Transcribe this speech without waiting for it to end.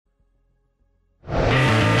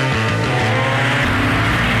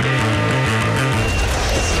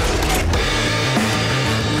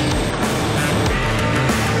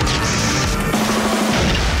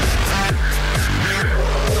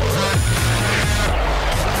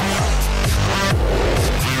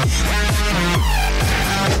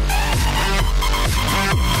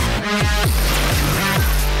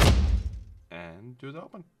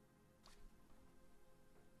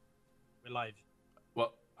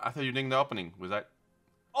I thought you were doing the opening. Was that?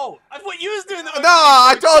 Oh, I thought you was doing the opening. No,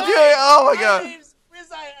 I told you. Oh my god. My name's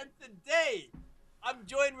Rizai, and today I'm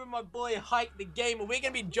joined with my boy Hike the Gamer. We're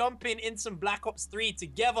gonna be jumping in some Black Ops 3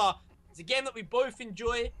 together. It's a game that we both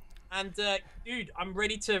enjoy. And dude, I'm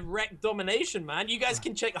ready to wreck domination, man. You guys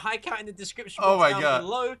can check Hike out in the description box down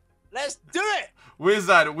below. Let's do it!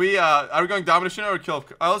 Wizard, are we going domination or kill?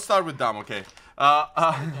 Let's start with dom, okay?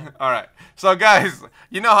 Alright. So guys,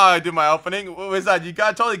 you know how I do my opening? Wizard, you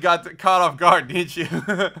totally got caught off guard, didn't you?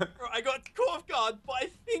 Bro, I got caught off guard, but I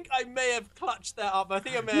think I may have clutched that up. I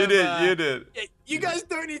think I may have... You did. Yeah, you guys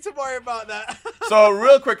don't need to worry about that. So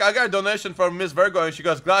real quick, I got a donation from Miss Virgo, and she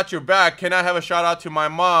goes, "Glad you're back. Can I have a shout out to my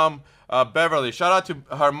mom, Beverly? Shout out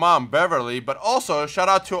to her mom, Beverly, but also shout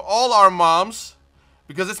out to all our moms."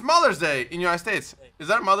 Because it's Mother's Day in the United States. Is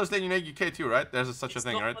that Mother's Day in the UK too, right? There's such a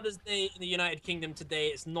thing, right? It's not Mother's Day in the United Kingdom today.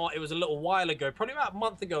 It's not. It was a little while ago, probably about a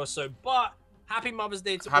month ago or so. But happy Mother's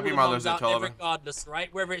Day to all the moms out there, regardless,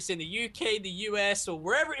 right? Whether it's in the UK, the US, or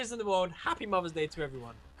wherever it is in the world, happy Mother's Day to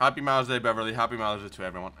everyone. Happy Mother's Day, Beverly. Happy Mother's Day to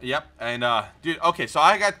everyone. Yep. And, dude, okay, so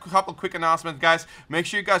I got a couple quick announcements, guys. Make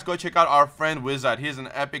sure you guys go check out our friend Wizard. He's an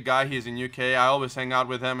epic guy. He's in UK. I always hang out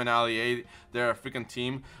with him and Ali A. They're a freaking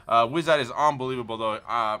team. Wizard is unbelievable,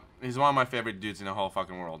 though. He's one of my favorite dudes in the whole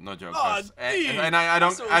fucking world. No joke. Oh, and I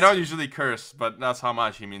don't usually curse, but that's how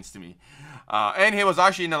much he means to me. And he was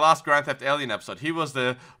actually in the last Grand Theft Alien episode. He was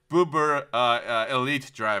the Boober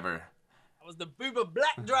elite driver. I was the Boober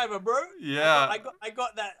black driver, bro. Yeah. I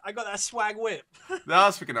got that swag whip. That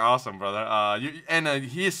was freaking awesome, brother.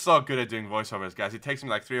 He is so good at doing voiceovers, guys. It takes me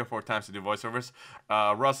like 3 or 4 times to do voiceovers.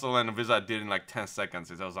 Russell and Vizard did it in like 10 seconds.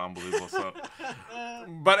 It was unbelievable. So,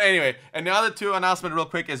 but anyway, and the other 2 announcement real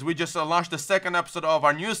quick is we just launched the 2nd episode of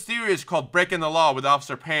our new series called Breaking the Law with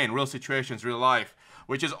Officer Payne, Real Situations, Real Life,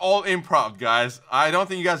 which is all improv, guys. I don't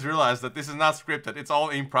think you guys realize that this is not scripted. It's all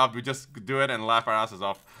improv. We just do it and laugh our asses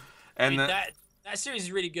off. And dude, that series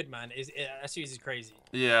is really good, man. That series is crazy.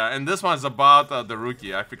 Yeah, and this one's about the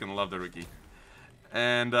rookie. I freaking love the rookie.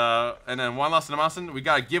 And then one last announcement. We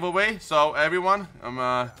got a giveaway. So everyone,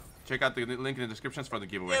 check out the link in the descriptions for the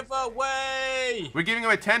giveaway. Giveaway! We're giving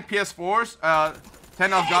away 10 PS4s,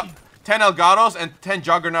 10 Elgatos, and 10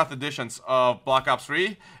 Juggernaut editions of Black Ops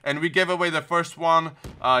 3. And we gave away the first one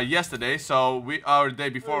yesterday, so our day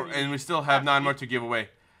before, and we still have 9 more to give away.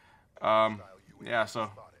 Yeah, so.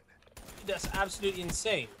 That's absolutely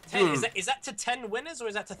insane. 10, is that to 10 winners or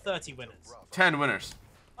is that to 30 winners? 10 winners.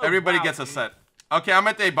 Oh, everybody gets a set. Okay, I'm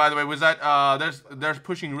at A, by the way. Was that they're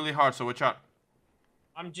pushing really hard, so watch out.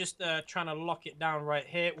 I'm just trying to lock it down right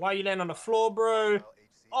here. Why are you laying on the floor, bro?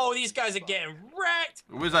 Oh, these guys are getting wrecked.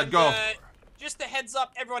 Wizard, go. Just a heads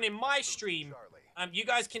up, everyone in my stream, you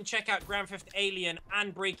guys can check out Grand Theft Alien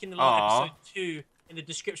and Breaking the Law episode 2 in the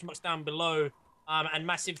description box down below. And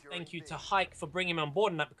massive thank you to Hike for bringing me on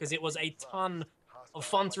board on that, because it was a ton of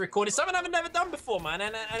fun to record. It's something I've never done before, man,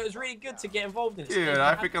 and it was really good to get involved in it. Dude,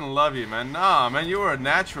 I freaking love you, man. Nah, man, you were a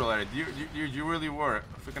natural at it. You really were.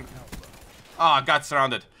 Freaking. Oh, I got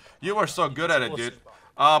surrounded. You were so good at it, dude.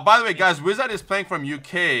 By the way, guys, Wizard is playing from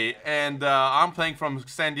UK, and I'm playing from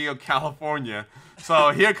San Diego, California. So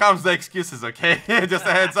here comes the excuses, okay? Just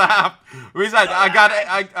a heads up. Wizard,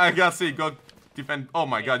 I got see. Go defend. Oh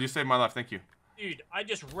my God, you saved my life. Thank you. Dude, I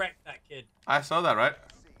just wrecked that kid. I saw that, right?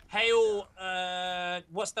 Hail,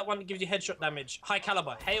 what's that one that gives you headshot damage? High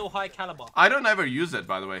caliber. Hail high caliber. I don't ever use it,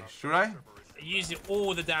 by the way. Should I? I use it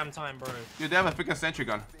all the damn time, bro. Dude, they have a freaking sentry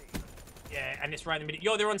gun. Yeah, and it's right in the middle.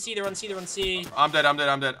 Yo, they're on C, they're on C, they're on C. I'm dead. I'm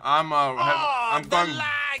I'm going. The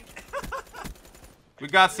lag! we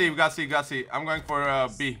got C. I'm going for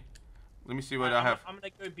B. Let me see what I have. I'm gonna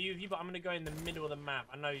go B with you, but I'm gonna go in the middle of the map.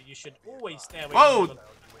 I know you should always stay away from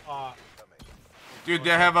the dude,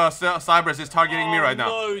 they have a Cybers is targeting me right now.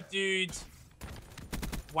 No, dude.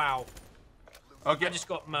 Wow. Okay. I just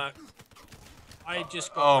got murked.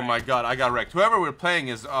 Oh my God, I got wrecked. Whoever we're playing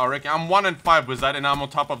is wrecking. I'm 1 and 5 with that, and I'm on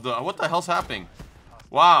top of the. What the hell's happening?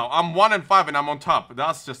 Wow, I'm 1 and 5, and I'm on top.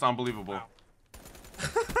 That's just unbelievable. Wow.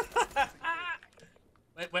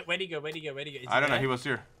 Where'd he go? I don't know. He was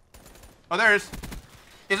here. Oh, there he is.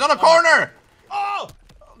 He's on the corner. Oh!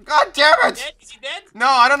 God damn it! Is he dead? No,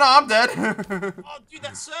 I don't know. I'm dead. Oh, dude,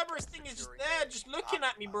 that Cerberus thing is just there, just looking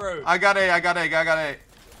at me, bro. I got A.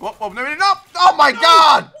 Whoop, no! Oh my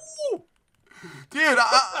God! Ooh. Dude,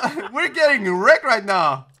 we're getting wrecked right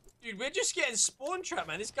now. Dude, we're just getting spawn trapped,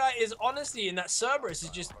 man. This guy is honestly in that Cerberus is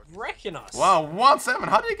just wrecking us. Wow, 1-7.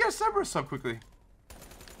 How did he get Cerberus so quickly?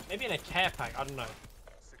 Maybe in a care pack. I don't know.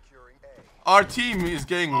 Our team is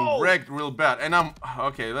getting wrecked real bad, and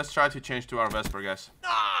okay. Let's try to change to our Vesper, guys.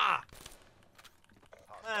 Ah!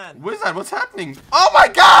 man. What is that? What's happening? Oh my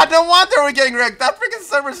god! No wonder we're getting wrecked. That freaking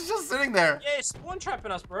server's just sitting there. Yeah, it's spawn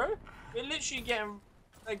trapping us, bro. We're literally getting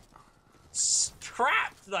like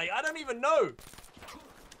trapped. Like I don't even know.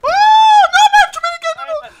 Oh, no, man, too many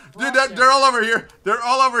guys. Dude, they're all over here. They're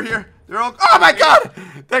all over here. They're all. Oh my god!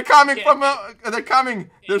 They're coming from. They're coming.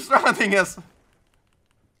 They're surrounding us.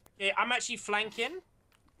 Okay, I'm actually flanking.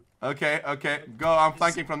 Okay, okay. Go. I'm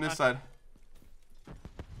flanking from this side.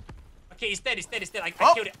 Okay, he's dead. He's dead. He's dead. I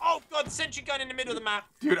killed it. Oh god, the sentry gun in the middle of the map.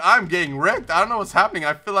 Dude, I'm getting wrecked. I don't know what's happening.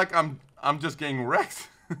 I feel like I'm just getting wrecked.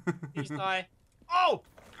 Please die. Oh,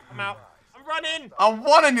 I'm out. I'm running. I'm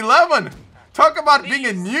 1 in 11. Talk about being a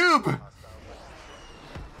noob.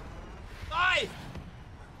 Die.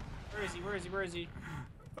 Where is he? Where is he? Where is he?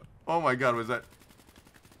 Oh my god, what is that?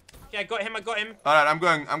 Okay, I got him. I got him. All right, I'm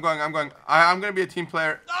going. I'm gonna be a team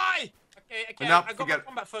player. Die. Okay, okay. Enough, I got my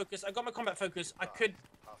combat focus. I got my combat focus.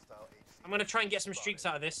 I'm gonna try and get some streaks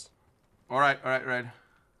out of this. All right, all right, right.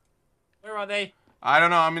 Where are they? I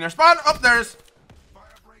don't know. I'm in their spawn. Up there's.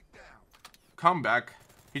 Come back.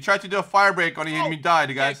 He tried to do a fire break on me died,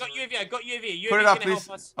 you guys. Yeah, I got UAV. I got UAV. Put it up,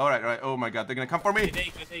 please. All right, all right. Oh my god, they're gonna come for me. Okay, there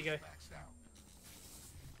you go. There you go.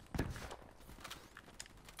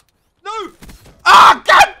 No! Ah,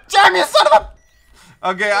 god damn you, son of a.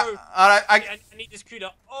 Okay, all right. I need this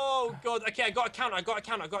CUDA. Oh god. Okay, I got a counter. I got a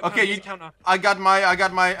counter. Okay, counter. I got my.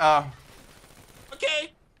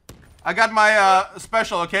 Okay. I got my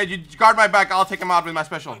special. Okay, you guard my back. I'll take him out with my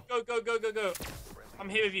special. Go, go, go, go, go. I'm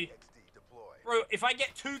here with you. Bro, if I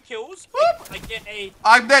get 2 kills, I get a...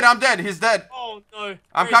 I'm dead, I'm dead. He's dead. Oh, no.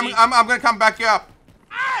 I'm coming, I'm gonna come back you up.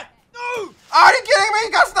 Ah! No! Are you kidding me?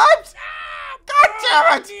 You got sniped? Ah, God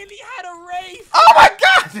damn it! I nearly had a wraith. Oh my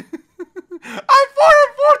god! I'm 4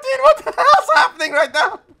 and 14. What the hell's happening right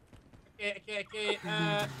now? Okay, okay, okay.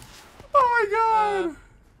 Oh my god.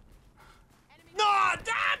 No,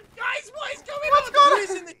 damn! Guys, what is going on? What's going on?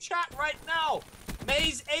 Who's in the chat right now?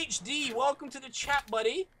 Maze HD, welcome to the chat,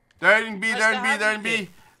 buddy. They're in B, they're in B, they're in B.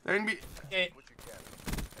 They're in B. Okay.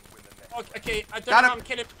 Okay, I don't know how I'm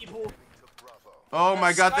killing people. Oh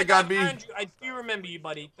my god, they got B. Andrew, I do remember you,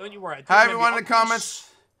 buddy. Don't you worry. Hi everyone in the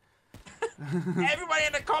comments. Everybody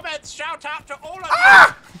in the comments, shout out to all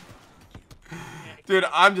of you. Dude,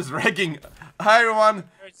 I'm just wrecking. Hi everyone.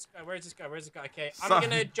 Where's this guy? Where's this guy? Where's this guy? Okay, I'm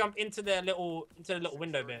gonna jump into the little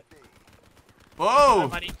window bit. Whoa.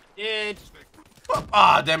 Nobody did.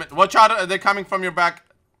 Ah, damn it. Watch out, they're coming from your back.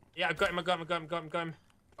 Yeah, I got him, I got him, I got him, got him, got him.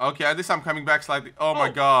 Okay, at least I'm coming back slightly. Oh my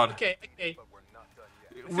god. Okay, okay.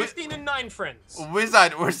 15 and 9 friends.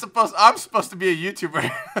 Wizard, I'm supposed to be a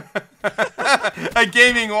YouTuber. A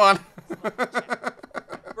gaming one.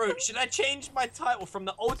 Bro, should I change my title from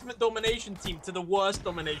the ultimate domination team to the worst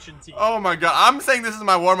domination team? Oh my god, I'm saying this is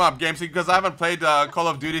my warm-up game because I haven't played Call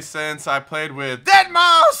of Duty since I played with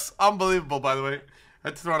deadmau5. Unbelievable, by the way. I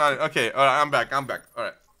had to throw it out. Okay, all right, I'm back. All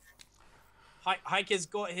right. Hike has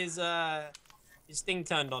got his thing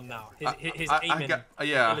turned on now. His aiming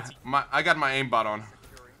ability. I got my aimbot on.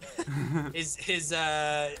 his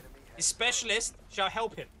specialist shall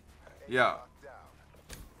help him. Yeah.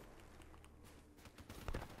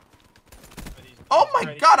 Oh my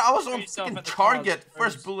god, I was on freaking target.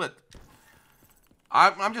 First bullet.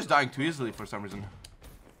 I'm just dying too easily for some reason.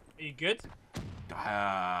 Are you good?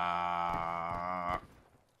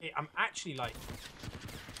 Hey, I'm actually like...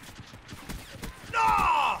 No!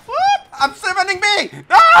 What? I'm 70 B!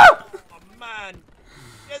 No! Oh man.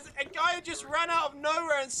 There's a guy who just ran out of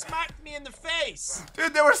nowhere and smacked me in the face.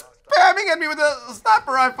 Dude, they were spamming at me with a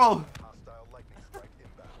sniper rifle.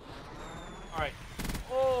 Alright.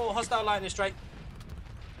 Oh, hostile lightning strike.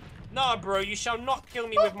 No, bro, you shall not kill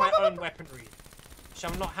me with my own weaponry. You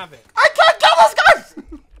shall not have it. I can't kill those guys!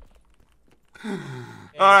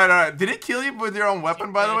 Alright. Did it kill you with your own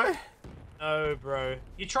weapon, by the way? No, bro.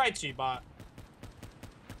 You tried to, but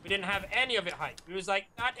we didn't have any of it hype. It was like,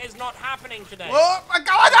 that is not happening today. Oh my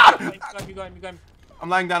god! You got him. I'm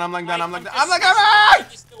lying down. I'm lying down. I'm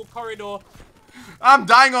this little corridor. I'm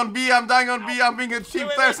dying on B. I'm being a team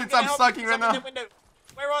player since I'm sucking right now.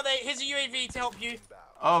 Where are they? Here's a UAV to help you.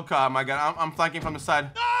 Oh god, my god. I'm flanking from the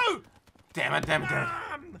side. No! Damn it.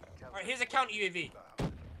 Alright, here's a counter UAV.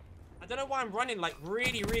 I don't know why I'm running like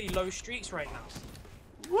really low streaks right now.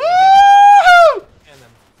 Woo!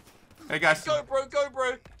 Hey guys. Go, bro.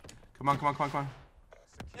 Come on.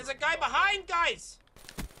 There's a guy behind, guys.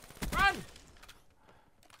 Run.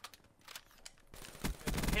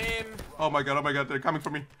 Him. Oh my god, they're coming for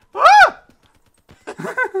me. Ah!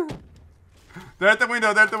 They're at the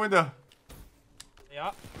window. They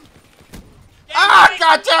are. Ah!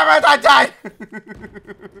 God damn it! I died.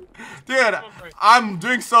 Dude, I'm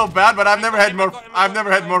doing so bad, but I've never had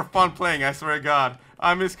more fun playing. I swear to God,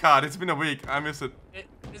 I miss COD. It's been a week. I miss it.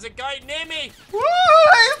 There's a guy near me. Woo!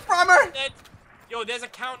 Hey, Frommer. Yo, there's a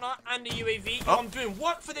counter and a UAV. Yo, Oh. I'm doing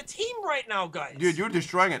work for the team right now, guys. Dude, you're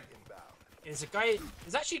destroying it. There's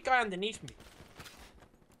actually a guy underneath me.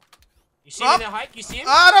 You see him in the hike? You see him?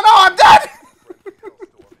 I don't know. I'm dead.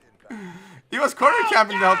 He was corner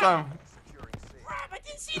camping the whole time. Crap, I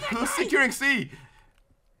didn't see that Who's guy. securing C?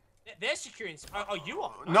 They're securing. Oh, you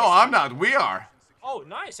are. No, I'm not. We are. Oh,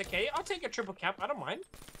 nice. Okay, I'll take a triple cap. I don't mind.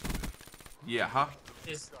 Yeah, huh?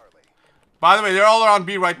 There's... By the way, they're all around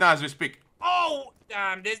B right now as we speak. Oh,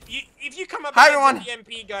 damn. If you come up Hi, against everyone.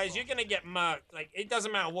 the MP, guys, you're going to get murked. Like, it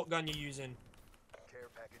doesn't matter what gun you're using.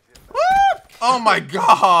 Woo! Oh my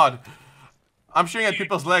God. I'm shooting at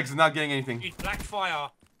people's legs and not getting anything. Dude, Blackfire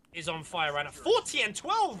is on fire right now. 40 and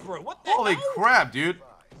 12, bro. What the Holy hell? crap, dude.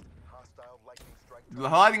 The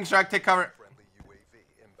lightning strike, take cover.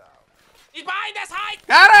 He's behind us, hide!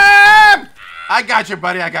 Got him! I got you,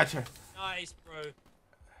 buddy. I got you. Nice, bro.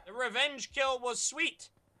 The revenge kill was sweet.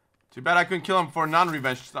 Too bad I couldn't kill him for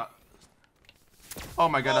non-revenge stuff. Oh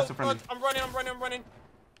my God, that's a friendly. God, I'm running.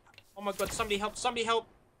 Oh my God, somebody help,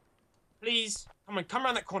 Please. Come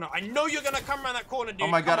around that corner. I know you're gonna come around that corner, dude. Oh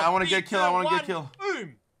my God, Come on, I want to get 3, killed. I want to 2, get killed. 1.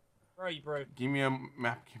 Boom. Where are you, bro? Give me a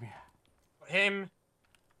map. Give me a... Got him.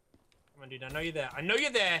 Come on, dude. I know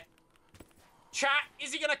you're there. Chat,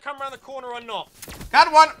 is he gonna come around the corner or not?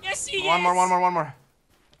 Got one. Yes, he is. One more.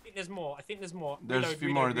 I think there's more. There's a few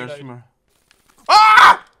more. There's a few Reload. more.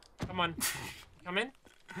 Ah! Come on. Come in.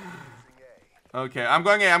 Okay, I'm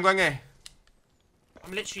going A. I'm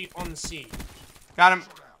I'm literally on C. Got him.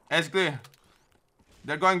 It's clear.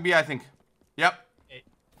 They're going B, I think. Yep. Okay.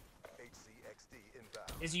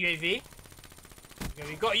 Is UAV? Okay,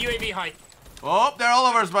 we got a UAV height. Oh, they're all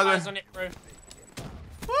over us, by the way. Eyes on it, bro.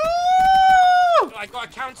 Woo! I got a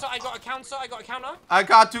counter. I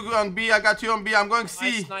got 2 on B. I got 2 on B. I'm going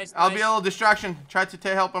C. Nice, I'll be a little distraction. Try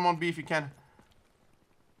to help him on B if you can.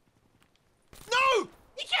 No!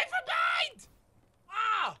 He came from behind!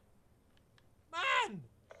 Ah! Man!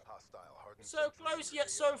 So close yet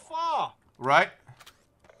so far. Right?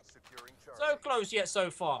 So close yet so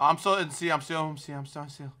far. I'm still in C. I'm still in C.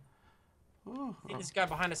 Ooh. I think this guy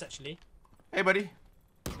behind us actually. Hey, buddy.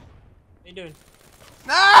 What are you doing?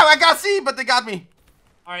 No, I got C, but they got me.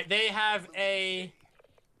 Alright, they have a...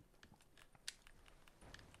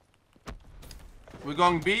 We're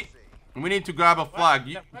going B. We need to grab a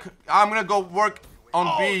flag. I'm gonna go work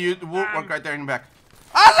on B. You work right there in the back.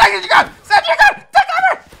 Ah, second you gun! Sentry gun! Take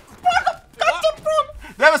cover!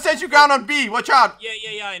 They have a sentry gun on B. Watch out.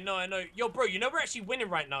 Yeah, I know. Yo, bro, you know we're actually winning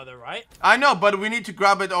right now though, right? I know, but we need to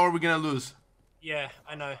grab it or we're gonna lose. Yeah,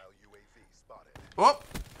 I know. Oh.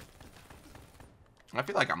 I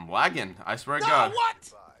feel like I'm lagging. I swear to No, God.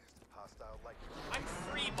 what? I'm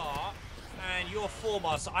 3 bar and you're 4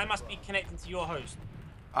 bar, so I must be connecting to your host.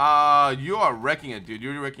 You are wrecking it, dude.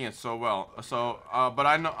 You're wrecking it so well. So, but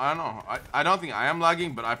I know. I don't think I am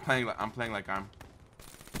lagging, but I'm playing like I'm.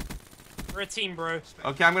 We're a team, bro.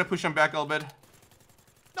 Okay, I'm gonna push him back a little bit.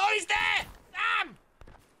 No, he's there! Damn!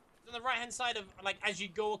 He's on the right-hand side of, like, as you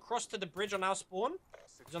go across to the bridge on our spawn.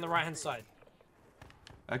 He's on the right-hand side.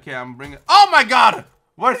 Okay, I'm bringing. Oh my God!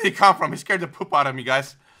 Where did he come from? He scared the poop out of me,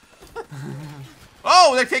 guys.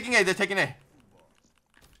 Oh, they're taking A.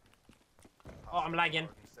 Oh, I'm lagging.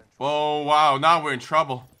 Oh wow! Now we're in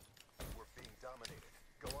trouble.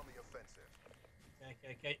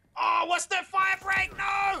 Okay. Oh, what's the fire break?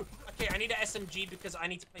 No! Okay, I need an SMG because I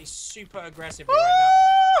need to play super aggressively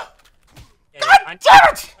right now. God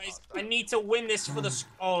damn it! I need to win this for the.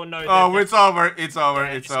 Oh no! Oh, it's over. It's over.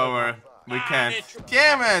 Yeah, It's it's over. over. We can't. they're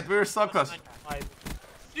Damn it! We were so close. Dude,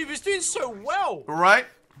 he was doing so well. Right?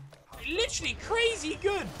 Literally crazy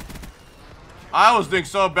good. I was doing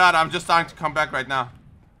so bad. I'm just starting to come back right now.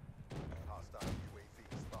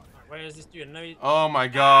 Where is this dude? No. Oh my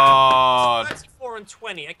God. 34 and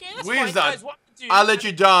 20. Okay, that's Where's fine, that? guys. What to do? I'll let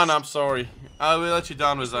you down. I'm sorry. I will let you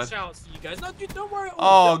down with that. Shout outs to you guys. No, dude, don't worry.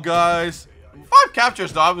 Oh, guys. 5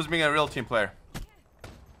 captures though. I was being a real team player.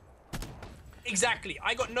 Exactly.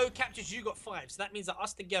 I got no captures. You got 5. So that means that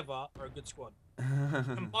us together are a good squad.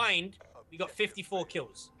 Combined, we got 54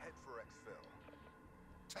 kills.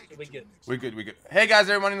 So we're good. We're good. Hey guys,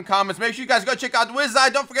 everyone in the comments, make sure you guys go check out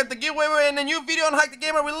Wizard. Don't forget the giveaway. We're in a new video on Hike the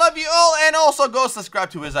Gamer. We love you all, and also go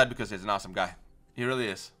subscribe to Wizard because he's an awesome guy. He really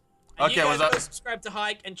is. And Okay, you guys what's up? go subscribe to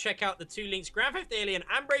Hike and check out the 2 links, Grand Theft Alien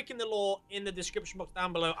and Breaking the Law, in the description box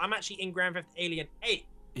down below. I'm actually in Grand Theft Alien 8.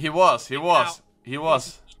 He was.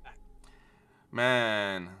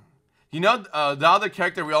 Man. You know, the other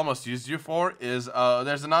character we almost used you for is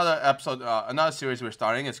there's another episode, another series we're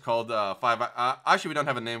starting. It's called Five. Actually, we don't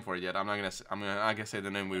have a name for it yet. I'm not gonna say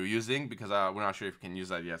the name we were using because we're not sure if we can use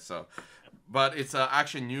that yet. So, but it's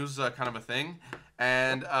action news kind of a thing,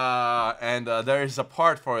 and there is a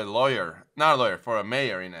part for a lawyer, not a lawyer, for a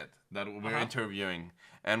mayor in it that we're interviewing,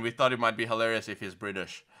 and we thought it might be hilarious if he's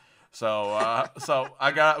British. So,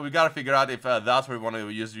 we gotta figure out if that's where we want to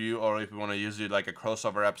use you, or if we want to use you like a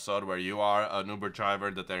crossover episode where you are an Uber driver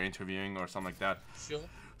that they're interviewing or something like that. Sure.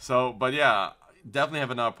 So, but yeah, definitely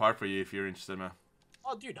have another part for you if you're interested, man.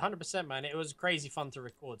 Oh, dude, 100%, man. It was crazy fun to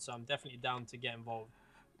record, so I'm definitely down to get involved.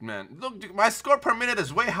 Man, look, dude, my score per minute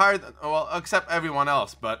is way higher than, well, except everyone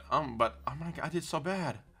else. But oh my God, I did so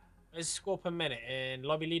bad. It's score per minute in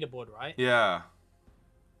lobby leaderboard, right? Yeah.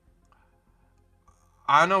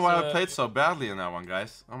 I don't know why I played so badly in that one,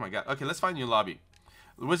 guys. Oh my God. Okay, let's find a new lobby.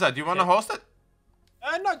 Wizard, do you want to host it?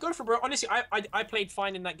 No, go for it, bro. Honestly, I played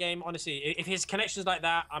fine in that game. Honestly, if his connection's like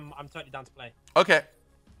that, I'm totally down to play. Okay.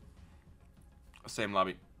 Same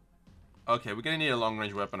lobby. Okay, we're gonna need a long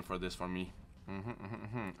range weapon for this for me.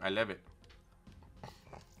 I love it.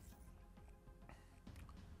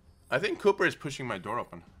 I think Cooper is pushing my door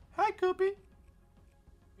open. Hi, Coopy.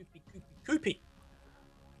 Coopy.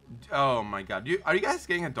 Oh my God! Are you guys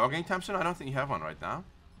getting a dog anytime soon? I don't think you have one right now.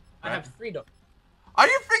 Right? I have 3 dogs. Are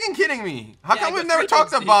you freaking kidding me? How come we've never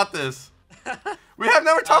talked about this? We have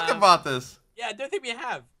never talked about this. Yeah, I don't think we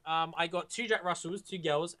have. I got 2 Jack Russells, 2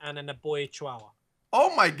 girls, and then a boy Chihuahua.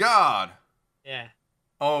 Oh my God. Yeah.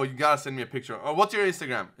 Oh, you gotta send me a picture. Oh, what's your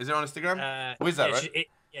Instagram? Is it on Instagram? Wizard, right?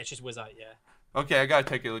 Yeah, it's just Wizard, yeah. Okay, I gotta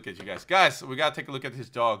take a look at you guys. Guys, we gotta take a look at his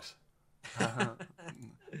dogs.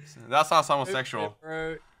 That sounds homosexual.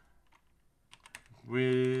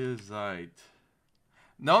 Wizard.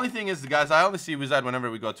 The only thing is, guys, I only see Wizard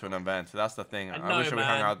whenever we go to an event. That's the thing. I wish we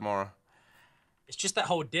hung out more. It's just that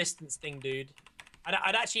whole distance thing, dude.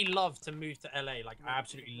 I'd actually love to move to LA. Like, I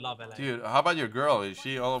absolutely love LA. Dude, how about your girl? Is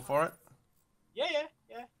she all for it? Yeah.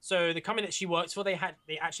 So the company that she works for, they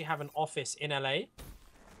actually have an office in LA.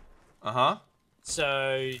 Uh-huh.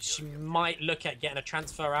 So she might look at getting a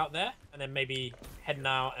transfer out there, and then maybe heading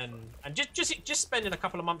out and just spending a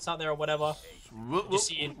couple of months out there or whatever. Just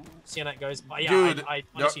seeing how that goes. But yeah, dude, I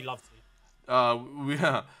honestly love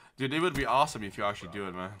to. Dude, it would be awesome if you actually do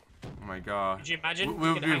it, man. Oh my God. Could you imagine?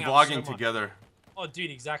 We would be vlogging together. Oh, dude,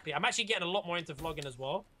 exactly. I'm actually getting a lot more into vlogging as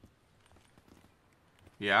well.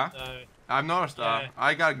 Yeah? I've noticed that.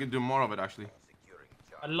 I gotta do more of it, actually.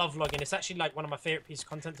 I love vlogging. It's actually like one of my favorite pieces of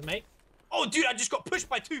content to make. Oh, dude, I just got pushed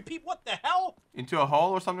by 2 people. What the hell? Into a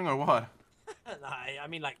hole or something, or what? Nah, I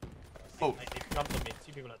mean, like, they jumped on me.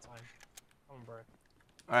 2 people at a time. Come on, bro.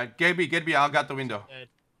 Alright, get me. I got the window. Dead.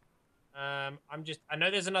 I know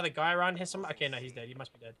there's another guy around here somewhere. Okay, no, he's dead. He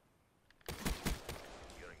must be dead.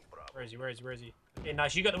 Where is he? Okay,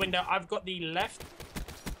 nice. You got the window. I've got the left.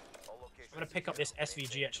 I'm gonna pick up this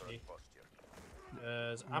SVG actually.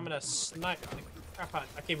 I'm gonna snipe the crap out.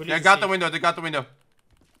 Okay, They got the window.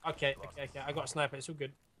 Okay. I got a sniper. It's all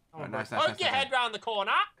good. Oh, nice, your head round the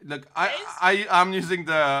corner. Look, I'm using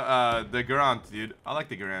the Garand, dude. I like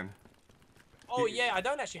the Garand. Oh yeah, I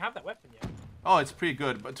don't actually have that weapon yet. Oh, it's pretty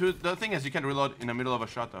good. But the thing is, you can reload in the middle of a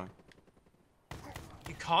shot, though.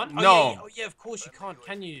 You can't? No. Oh yeah, of course you can't.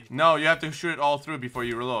 Can you? No, you have to shoot it all through before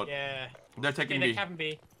you reload. Yeah. They're taking B. They can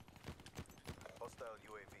be.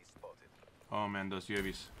 Oh man, those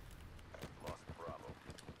UAVs.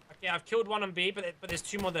 Okay, I've killed one on B, but there's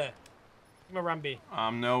 2 more there. 2 more around B.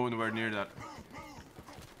 I'm nowhere near that.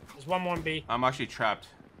 There's 1 more on B. I'm actually trapped.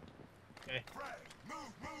 Okay.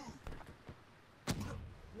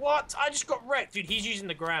 What? I just got wrecked, dude. He's using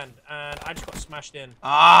the Grand, and I just got smashed in.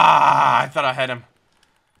 Ah, I thought I had him.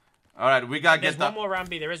 All right, we gotta get that. There's 1 more round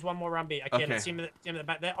B. There is 1 more round B. Okay, let's see him at the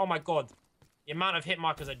back there. Oh my God, the amount of hit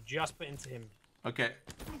markers I just put into him. Okay,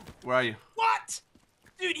 where are you? What?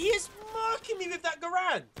 Dude, he is murking me with that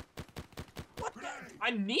Garand. What the?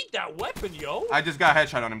 I need that weapon, yo. I just got a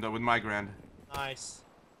headshot on him though with my Garand. Nice.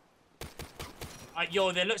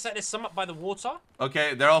 Yo, there looks like there's some up by the water.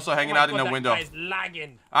 Okay, they're also hanging out in the window. That guy is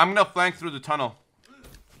lagging. I'm gonna flank through the tunnel.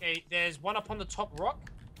 Okay, there's 1 up on the top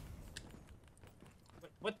rock.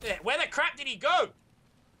 What the? Where the crap did he go?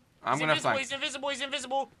 He's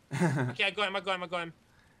invisible. Okay, I got him.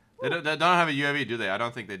 They don't have a UAV, do they? I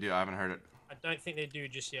don't think they do. I haven't heard it. I don't think they do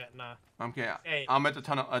just yet, nah. Okay, I'm at the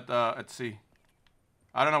tunnel at C.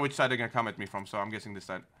 I don't know which side they're gonna come at me from, so I'm guessing this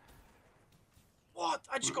side. What?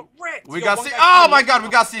 I just got wrecked. We got C. Oh my God, we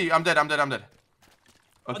got C. I'm dead. Okay.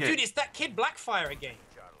 Oh, dude, it's that kid Blackfire again.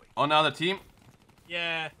 On the other team?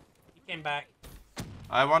 Yeah, he came back.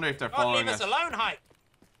 I wonder if they're following us. Leave us alone, Hype.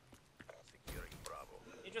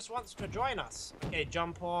 He just wants to join us. Okay,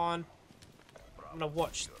 jump on. I'm gonna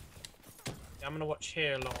watch. Yeah, I'm gonna watch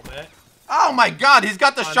here a little bit. Oh my god, he's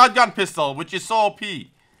got the shotgun pistol, which is so OP.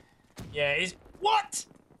 Yeah, he's... What?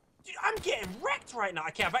 Dude, I'm getting wrecked right now.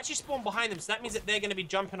 Okay, I've actually spawned behind them, so that means that they're gonna be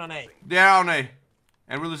jumping on A. They're on A.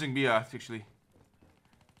 And we're losing B, actually.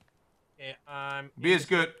 Okay, B is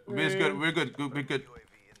good. B is good. We're good. We're good.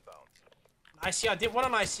 ICR. I didn't want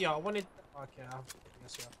an ICR. I wanted... Okay, I'll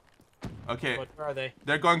ICR. Okay. God, where are they?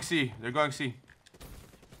 They're going C. They're going C.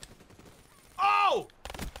 Oh!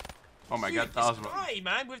 Oh my Dude, god, that was this guy,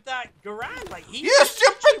 man, with that Garand, like, he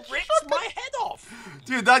stupid ripped my head off.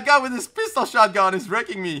 Dude, that guy with his pistol shotgun is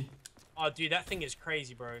wrecking me. Oh, dude, that thing is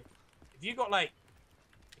crazy, bro. If you got, like,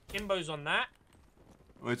 Kimbos on that...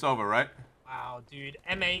 Well, it's over, right? Wow, dude.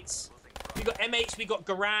 M8s. We got M8s, we got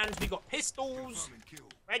Garands, we got pistols.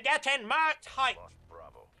 We're getting marked height.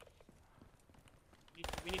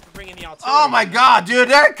 We need to bring in the artillery. Oh my god, dude,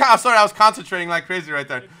 they're sorry, I was concentrating like crazy right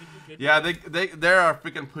there. Good. Yeah, they are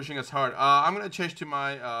freaking pushing us hard. I'm gonna change to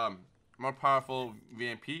my more powerful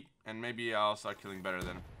VMP, and maybe I'll start killing better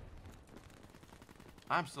then.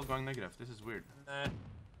 I'm still going negative. This is weird.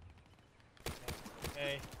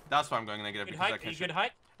 Okay. That's why I'm going negative. Good because hike. I Are can't you shoot. good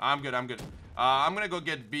hike? I'm good. I'm good. I'm gonna go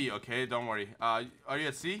get B. Okay, don't worry. Are you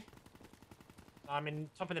at C? I'm in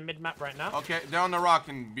top of the mid map right now. Okay, they're on the rock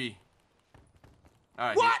in B. All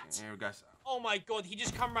right. What? Here, guys. Oh my god, he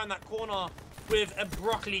just come around that corner with a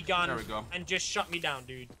broccoli gun. There we go. And just shut me down,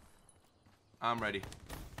 dude. I'm ready.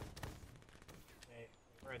 Okay,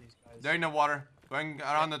 where are these guys? They're in the water, going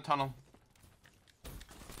around the tunnel.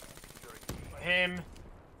 Got him.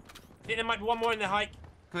 I think there might be one more in the hike.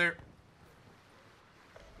 Clear.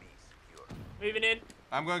 Moving in.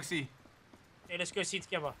 I'm going C. Okay, let's go see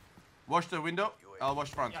together. Watch the window. I'll watch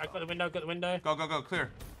front. Yeah, I got the window, Go, go, go. Clear.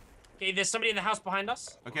 Okay, there's somebody in the house behind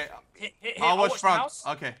us. Okay. Hit, I'll watch the front. house.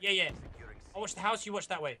 Okay. Yeah. I'll watch the house, you watch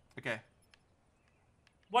that way. Okay.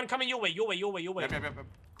 One coming your way. Yep.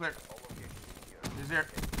 Clear. He's here.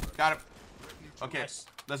 Got him. Okay. Nice.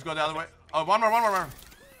 Let's go the other way. Oh, one more. One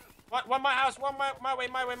my house, one my way.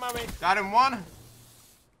 Got him one.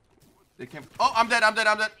 They came. Oh, I'm dead.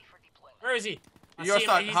 Where is he? I Your see him.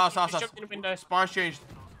 side. He's House. jumped in the window. Spawn changed.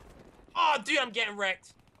 Oh, dude, I'm getting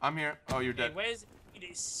wrecked. I'm here. Oh, you're Okay, dead. where's...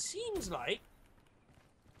 It seems like...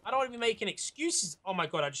 I don't want to be making excuses. Oh my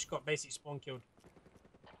god, I just got basically spawn killed.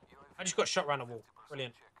 I just got shot around a wall.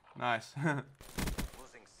 Brilliant. Nice. You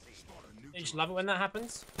just love it when that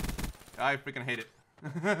happens. I freaking hate it.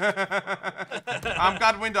 I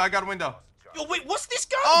got window. Yo, wait, what's this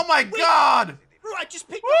gun? Oh my god! Bro, I just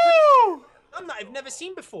picked Woo! up a gun that I've never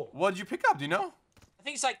seen before. What did you pick up? Do you know? I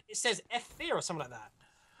think it's like, it says F fear or something like that.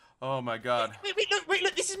 Oh my god. Wait,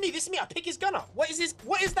 look, this is me. I pick his gun up. What is this?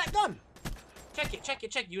 What is that gun? Check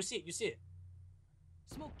it. You see it.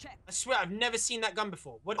 Smoke check. I swear, I've never seen that gun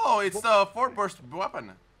before. What? Oh, it's the 4-burst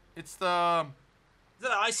weapon. It's the... Is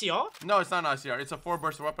that an ICR? No, it's not an ICR. It's a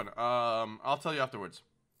 4-burst weapon. I'll tell you afterwards.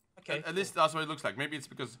 Okay. At least that's what it looks like. Maybe it's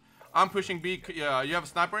because I'm pushing B. You have a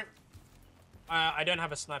sniper? I don't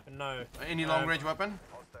have a sniper, no. Any long-range weapon?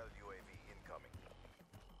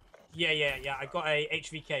 Yeah. I got a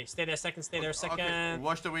HVK. Stay there a second. Okay,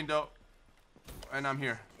 watch the window. And I'm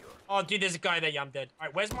here. Oh, dude, there's a guy there. Yeah, I'm dead. All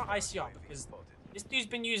right, where's my ICR? Because this dude's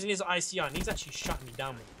been using his ICR, and he's actually shutting me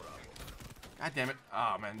down with it. God damn it.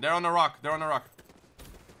 Oh, man. They're on the rock.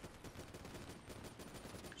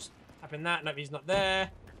 Just tapping that. Nope, he's not there.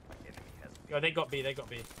 Yo, they got B.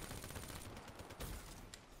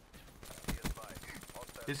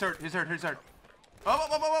 He's hurt.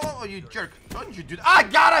 Oh, you jerk. Don't you do that? I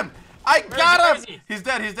got him! I got him! He's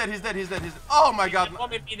dead. Oh my god.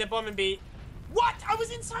 They're bombing B. What? I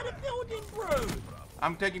was inside a building, bro.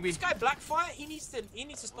 I'm taking B. This guy Blackfire, he needs to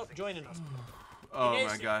stop joining us. Oh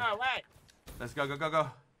my god. All right. Let's go.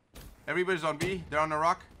 Everybody's on B. They're on the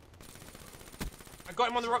rock. I got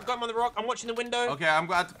him on the rock. I'm watching the window. Okay, I'm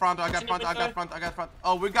at the front. I got front.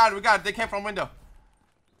 Oh, we got it. They came from window.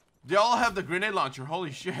 They all have the grenade launcher.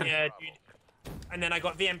 Holy shit. Yeah, dude. And then I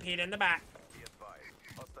got VMP'd in the back.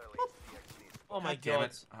 Oh my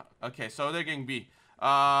god. Okay, so they're getting B.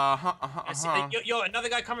 Yo, another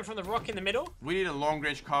guy coming from the rock in the middle. We need a long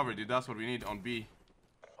range cover, dude. That's what we need on B.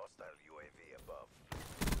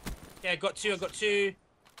 Yeah, I got two. Oh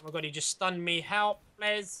my god, he just stunned me. Help,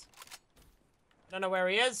 please. I don't know where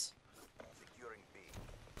he is.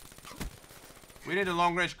 We need a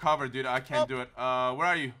long range cover, dude. I can't do it. Where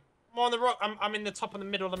are you? I'm on the rock. I'm in the top of the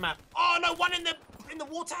middle of the map. Oh no, one in the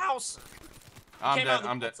water house. I'm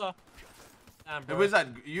dead. Damn, bro. Who is that?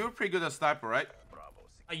 You're pretty good at sniper, right?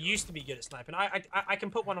 I used to be good at sniping. I can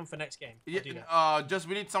put one on for next game. I'll do that. Just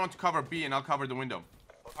we need someone to cover B, and I'll cover the window.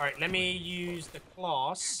 All right, let me use the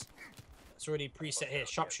class. It's already preset here.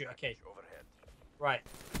 Sharpshooter. Okay. Right.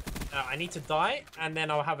 Now I need to die, and then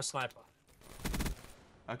I'll have a sniper.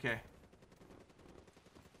 Okay.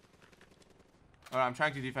 Alright, I'm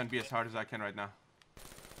trying to defend B as hard as I can right now.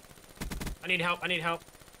 I need help. I need help.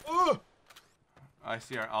 Ooh! I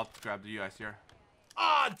see her. I'll grab you. I see her.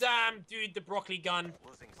 Ah, oh, damn, dude, the broccoli gun.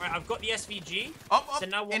 Alright, I've got the SVG. Up, So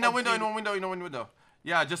now what in a window, in one window, in one window.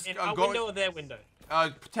 Yeah, just in go. our window or their window?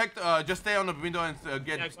 Protect, just stay on the window and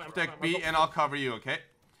protect B, and I'll cover you, okay?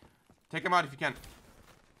 Take him out if you can.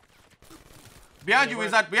 Behind you,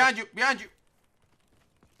 is that? Behind you, behind you.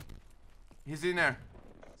 He's in there.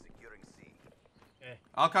 Okay.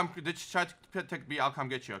 I'll come, try to protect B, I'll come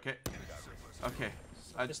get you, okay? Okay.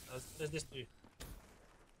 There's this dude.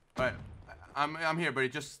 Alright, I'm here, buddy.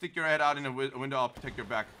 Just stick your head out in the window, I'll protect your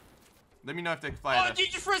back. Let me know if they fly at Oh, us. dude,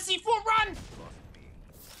 just for a C4, run!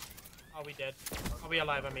 Are we dead? Are we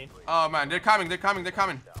alive, I mean? Oh, man, they're coming, they're coming, they're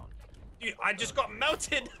coming. Dude, I just got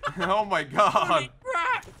melted. Oh, my God. Holy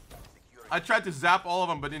crap! I tried to zap all of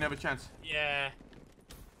them, but didn't have a chance. Yeah.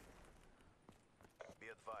 Be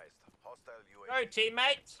advised, hostile Go,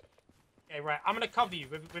 teammate. Okay, right. I'm gonna cover you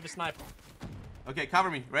with a sniper. Okay, cover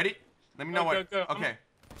me. Ready? Let me know what. Go. Okay.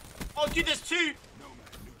 Oh, dude, there's two.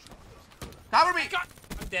 Cover me. God,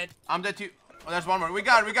 I'm dead. I'm dead too. Oh, there's one more. We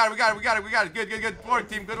got it. Good work,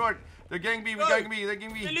 team. Good work. They're getting me. They're getting me.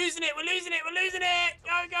 We're losing it.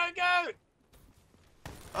 Go.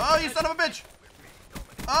 Oh, you son of a bitch.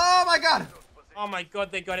 Oh my God. Oh my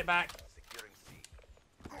God, they got it back.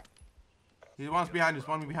 He's one's behind us.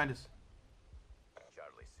 One behind us.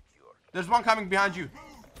 There's one coming behind you.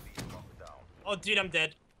 Oh, dude, I'm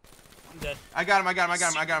dead. I got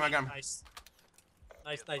him.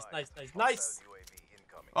 Nice.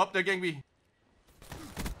 Oh, they're getting me.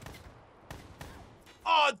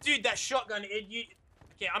 Oh, dude, that shotgun.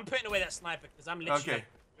 Okay, I'm putting away that sniper because I'm literally like,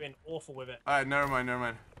 doing awful with it. All right, never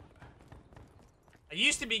mind. I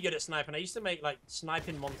used to be good at sniping. I used to make like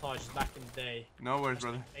sniping montages back in the day. No worries,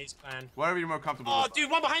 brother. Ace Clan. Whatever you're more comfortable Oh, with. dude,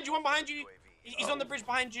 one behind you. He's on the bridge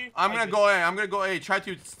behind you. I'm gonna go A. Try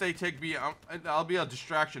to take B. I'll be a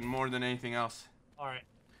distraction more than anything else. All right.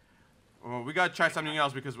 Well, we gotta try something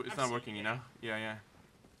else because it's not working, you know? Yeah.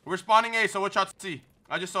 We're spawning A, so watch out to C.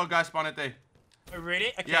 I just saw a guy spawn at A. Oh,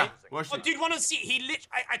 really? Okay. Yeah. Oh, dude, one on C.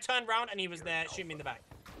 I turned around and he was there shooting me in the back.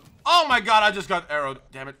 Oh my God, I just got arrowed.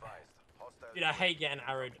 Damn it. Dude, I hate getting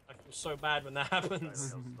arrowed. I feel so bad when that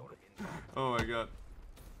happens. Oh my God.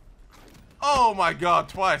 Oh my God,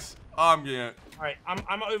 twice. Oh, I'm getting it. All right,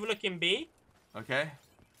 I'm overlooking B. Okay.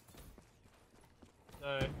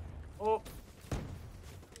 So, oh.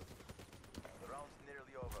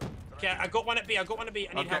 Okay, I got one at B. I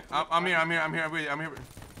need help. I'm here.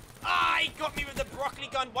 Ah, he got me with the broccoli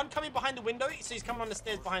gun. One coming behind the window, so he's coming on the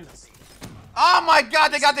stairs behind us. Oh my God,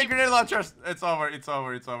 they got the grenade launchers. It's over.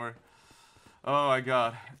 Oh my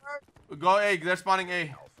God. Go A, they're spawning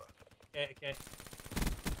A. Okay.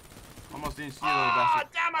 Almost didn't see a little bastard.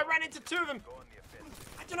 Damn, I ran into two of them.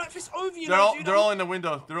 I don't know if it's over, you They're know, all, dude. they're all in the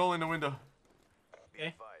window.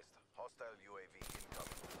 Okay.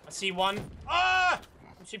 I see one. Ah!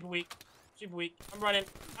 I'm super weak. I'm running.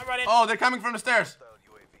 Oh, they're coming from the stairs.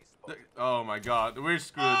 Oh my God, we're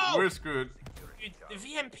screwed. Oh! We're screwed. Dude, the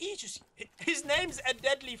VMP just... His name's a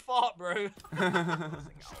deadly fart, bro.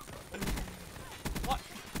 What?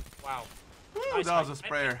 Wow. Nice, that was a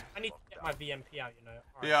sprayer. I need to get my VMP out, you know.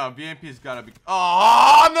 Right. Yeah, VMP's gotta be.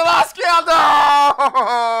 Oh, I'm the last kill,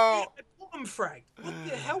 no! Bottom frag. What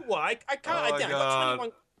the hell? What? I can't. Oh I my got God.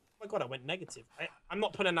 21. Oh my God, I went negative. I'm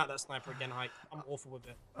not pulling out that sniper again, Hike. I'm awful with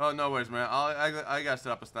it. Oh, no worries, man. I gotta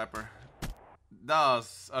set up a sniper. That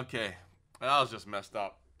was okay. That was just messed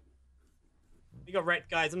up. We got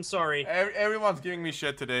wrecked, guys. I'm sorry. Everyone's giving me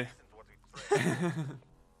shit today.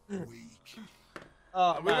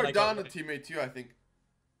 Oh, We man, were I down got a teammate too, I think.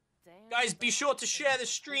 Guys, be sure to share the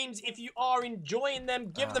streams if you are enjoying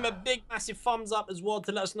them. Give them a big, massive thumbs up as well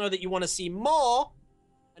to let us know that you want to see more.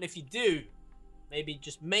 And if you do, maybe,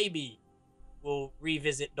 just maybe, we'll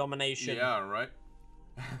revisit Domination. Yeah, right.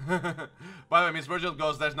 By the way, Miss Virgil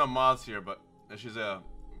goes, there's no mods here, but she's a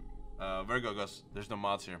Virgo goes, there's no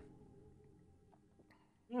mods here.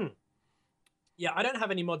 Yeah, I don't have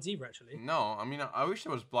any mods either, actually. No, I mean, I wish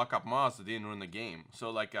there was block up mods that didn't ruin the game. So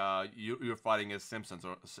like, you're fighting as Simpsons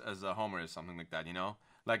or as a Homer or something like that, you know?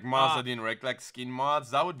 Like mods that didn't wreck, like skin mods.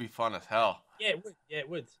 That would be fun as hell. Yeah, it would. Yeah, it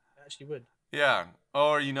would. It actually would. Yeah,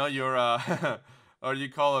 or you know, you're or you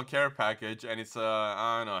call a care package and it's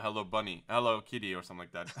I don't know, Hello Bunny, Hello Kitty or something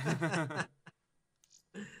like that.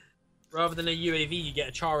 Rather than a UAV, you get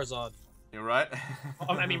a Charizard. You're right.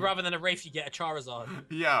 I mean, rather than a Wraith, you get a Charizard.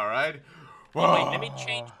 Yeah, right. Oh, wait, let me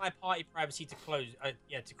change my party privacy to close.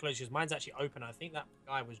 Yeah, to close because mine's actually open. I think that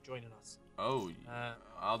guy was joining us. Oh,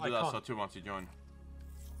 I'll do I that can't. so too once you join.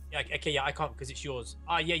 Yeah, okay, yeah, I can't because it's yours.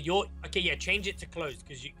 Ah, yeah, you're okay. Yeah, change it to closed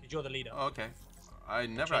because you're the leader. Oh, okay. I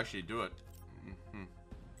never actually do it. Mm-hmm.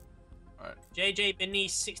 All right. JJ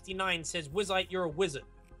Benice 69 says, "Wizite, you're a wizard."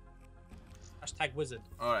 Hashtag wizard.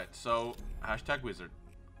 All right. So hashtag wizard.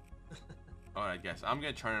 All right, guys. I'm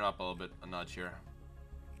gonna turn it up a little bit, a notch here.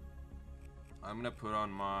 I'm gonna put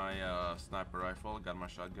on my sniper rifle. Got my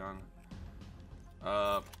shotgun.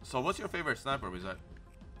 So what's your favorite sniper, Wizard?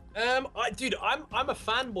 Dude, I'm a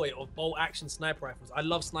fanboy of bolt action sniper rifles. I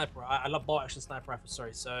love sniper. I love bolt action sniper rifles.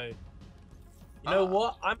 Sorry, so you know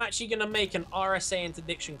what? I'm actually gonna make an RSA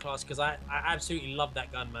interdiction class because I absolutely love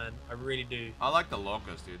that gun, man. I really do. I like the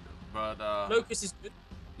Locust, dude. But Locust is good.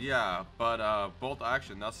 yeah, but bolt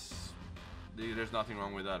action. Dude, there's nothing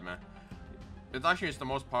wrong with that, man. It's actually the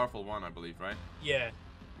most powerful one, I believe, right? Yeah.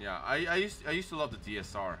 Yeah, I used to love the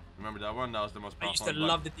DSR. Remember that one? That was the most I powerful. used to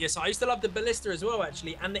love the DSR. I used to love the Ballista as well,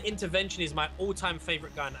 actually. And the Intervention is my all-time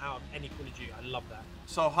favorite gun out of any Call of Duty. I love that.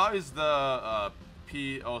 So how is the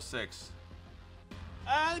P06?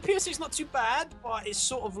 The PS6 is not too bad, but it's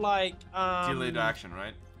sort of like Delayed action,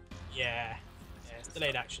 right? Yeah, it's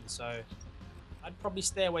delayed action, so I'd probably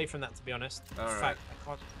stay away from that, to be honest. In fact, I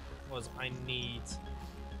can't because I need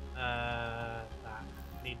that.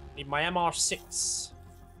 I need my MR6.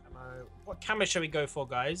 What camera shall we go for,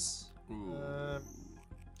 guys? Ooh.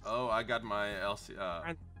 Oh, I got my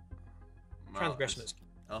Transgression.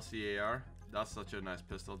 LCAR. That's such a nice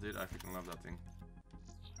pistol, dude. I freaking love that thing.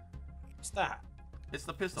 What's that? It's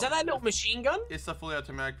the pistol. Is that little machine gun? It's a fully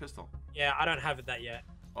automatic pistol. Yeah, I don't have that yet.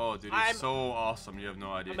 Oh, dude, it's so awesome. You have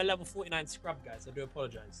no idea. I'm a level 49 scrub, guys. I do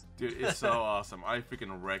apologize. Dude, it's so awesome. I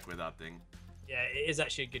freaking wreck with that thing. Yeah, it is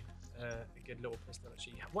actually a good little pistol.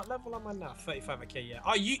 Actually, what level am I now? 35. Okay, yeah.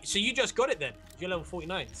 Oh, so you just got it then? You're level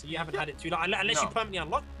 49, so you haven't had it too long, unless you permanently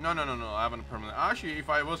unlocked. No. I haven't permanently. Actually, if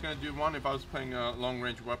I was gonna do one, if I was playing a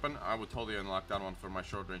long-range weapon, I would totally unlock that one for my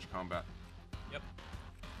short-range combat. Yep.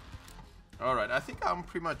 All right, I think I'm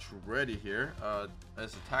pretty much ready here.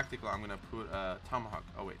 As a tactical, I'm gonna put a tomahawk.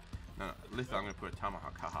 Oh wait, no, lethal. I'm gonna put a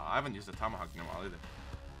tomahawk. Haha, I haven't used a tomahawk in a while either.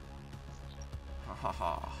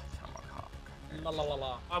 Haha, tomahawk. La la la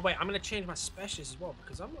la. Oh wait, I'm gonna change my specialist as well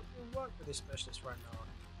because I'm not gonna work with this specialist right now.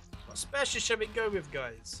 What specialist should we go with,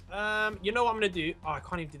 guys? You know what I'm gonna do? Oh, I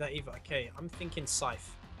can't even do that either. Okay, I'm thinking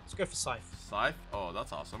Scythe. Let's go for Scythe. Scythe? Oh,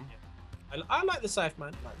 that's awesome. Yeah. I like the Scythe,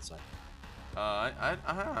 man. I like the Scythe.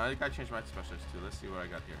 I gotta change my specialist too. Let's see what I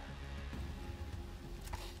got here.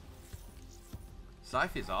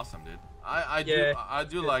 Scythe is awesome, dude. I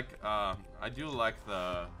do like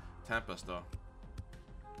the Tempest though.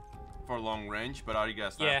 For long range, but I already got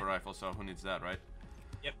a sniper rifle, so who needs that, right?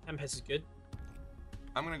 Yep, Tempest is good.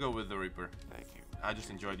 I'm gonna go with the Reaper. Thank you. I just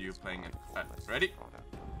enjoyed you playing it. Ready?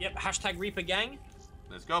 Yep, hashtag Reaper gang.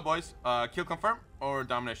 Let's go, boys. Kill confirm or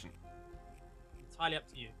domination? Entirely up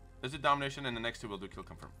to you. Is it domination, and the next two will do kill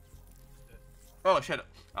confirm? Oh shit!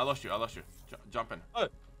 I lost you. Jump in. Oh.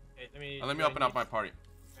 Okay, let me open up my party.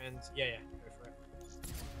 And yeah, go for it.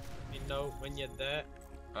 Let me know when you're there.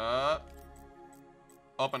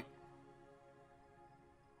 Open.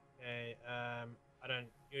 Okay. I don't.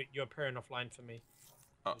 You're appearing offline for me.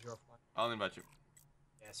 Oh. You're offline. I'll invite you.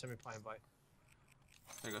 Yeah, send me reply invite.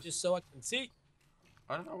 There you go. Just so I can see.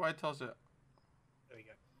 I don't know why it tells it. There we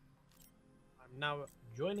go. I'm now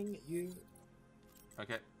joining you.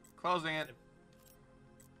 Okay. Closing it.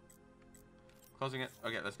 Closing it.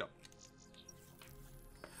 Okay, let's go.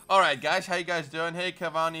 Alright, guys. How you guys doing? Hey,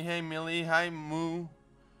 Cavani. Hey, Millie. Hi, Moo.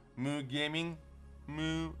 Moo Gaming.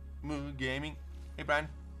 Moo Gaming. Hey, Brian.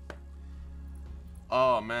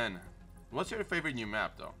 Oh, man. What's your favorite new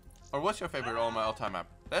map, though? Or what's your favorite all-time map?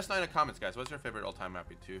 Let us know in the comments, guys. What's your favorite all-time map,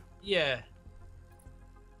 too? Yeah.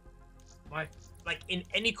 Like in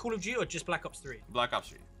any Call of Duty or just Black Ops 3? Black Ops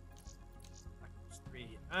 3. Black Ops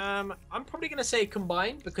 3. I'm probably gonna say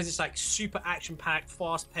combined because it's like super action-packed,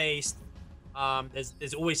 fast-paced.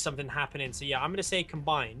 There's always something happening. So yeah, I'm gonna say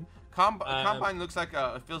combined. Combine looks like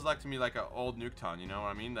it feels like to me like an old Nuketown. You know what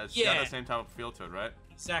I mean? That's got the same type of feel to it, right?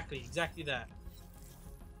 Exactly that.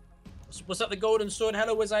 What's up, the Golden Sword?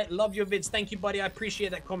 Hello, Wizite. Love your vids. Thank you, buddy. I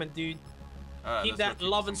appreciate that comment, dude. Keep that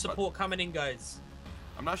love and support coming in, guys.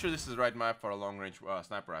 I'm not sure this is the right map for a long-range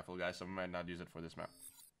sniper rifle, guys, so we might not use it for this map.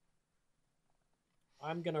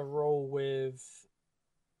 I'm gonna roll with...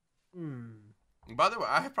 By the way,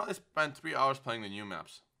 I have probably spent 3 hours playing the new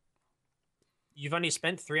maps. You've only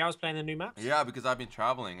spent 3 hours playing the new maps? Yeah, because I've been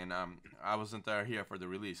traveling, and I wasn't here for the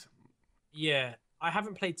release. Yeah, I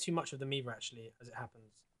haven't played too much of them either, actually, as it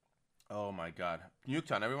happens. Oh my god.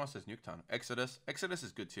 Nuketown. Everyone says Nuketown. Exodus. Exodus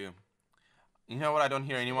is good too. You know what I don't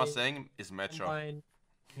hear anyone saying is Metro. Combine,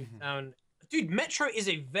 Nuketown. Dude, Metro is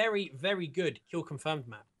a very, very good kill confirmed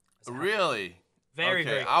map. Really? Very, okay.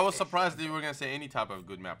 very good. I was surprised that you were gonna say any type of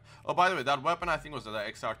good map. Oh, by the way, that weapon I think was the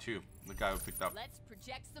XR2, the guy who picked up. Let's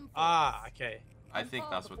project some Ah, okay. I think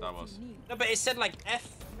that's what that was. No, but it said like F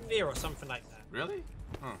fear or something like that. Really?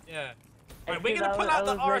 Huh. Yeah. Alright, we're gonna pull out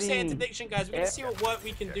the RSA interdiction, guys. We're gonna see what work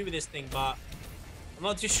we can do with this thing, but I'm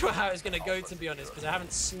not too sure how it's gonna go, to be honest, because I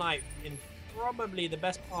haven't sniped in probably the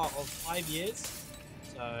best part of 5 years.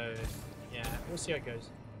 So, yeah, we'll see how it goes.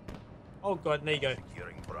 Oh god, there you go.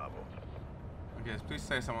 Securing Bravo. Okay, please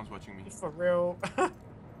say someone's watching me. For real.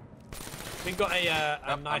 We got a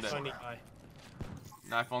I'm knife dead. only guy.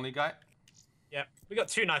 Knife only guy? Yeah, we got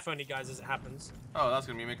 2 knife only guys as it happens. Oh, that's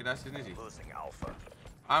gonna be making that easy. Losing Alpha.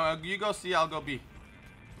 You go C, I'll go B.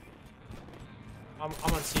 I'm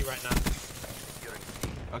on C right now. Securing C.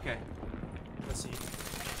 Okay. Let's see.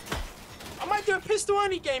 I might do a pistol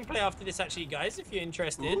only gameplay after this, actually, guys, if you're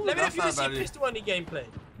interested. Ooh, Let me know that's if you want to not a see bad idea. pistol only gameplay.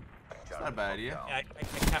 It's not a bad idea. Yeah, I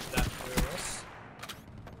capped that for us.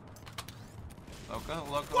 Local.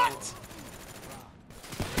 What?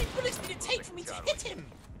 How many bullets did it take for me to hit him?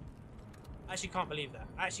 I actually can't believe that.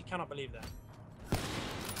 I actually cannot believe that.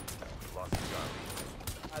 Lost Charlie.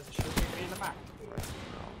 Guys are shooting me in the back.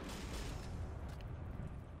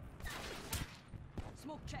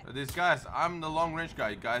 smoke check. These guys, I'm the long range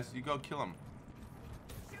guy. Guys, you go kill him.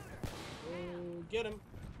 Oh, get him.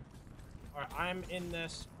 Alright, I'm in their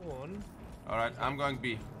spawn. Alright, I'm going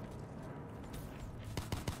B.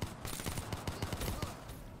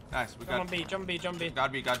 Nice, we Jump on got B, jump B, jump B.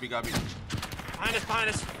 Got B. Behind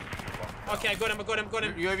us. Okay, I got him.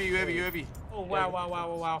 UAV. Oh,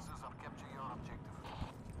 wow.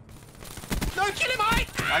 No, kill him,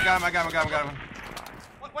 Ike! I got him.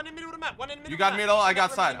 One in the middle of the map, You got middle, I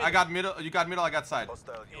got side. I got middle, you got middle, I got side.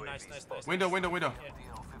 Hostile Okay, UAV nice. spotted. Window. Yeah.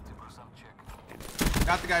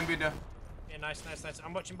 Got the guy in window. Yeah, nice.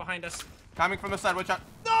 I'm watching behind us. Coming from the side, watch out.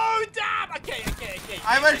 No, damn! Okay.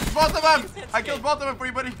 I wrenched both of them! I killed both of them for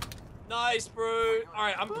you, buddy. Nice, bro.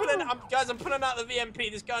 Alright, I'm pulling out the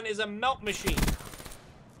VMP. This gun is a melt machine.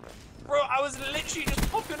 Bro, I was literally just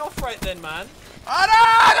popping off right then, man. Oh no!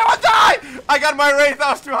 I don't want to die! I got my Wraith.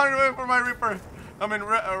 I was 200 away from my Reaper. I mean,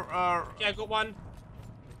 Okay, I got one.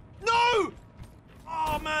 No!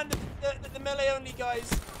 Oh, man, the melee only guys.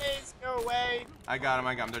 Please go away. I got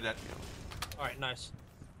him. They're dead. Alright, nice.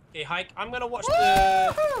 Okay, Hike, I'm gonna watch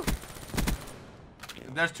the... Woo!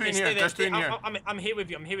 There's two in here. There's two in here. I'm here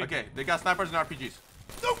with you. Okay, they got snipers and RPGs.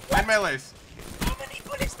 No, And melees. how many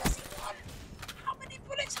bullets does he want? How many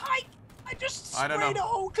bullets, Hike? I just I don't sprayed know. a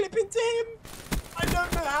whole clip into him. I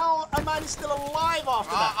don't know how a man is still alive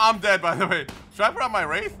after that. I'm dead, by the way. Should I put on my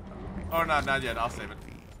Wraith? Or not? Not yet. I'll save it.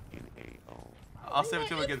 I'll save it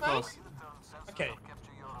till we get close. Okay.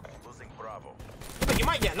 Losing Bravo. But you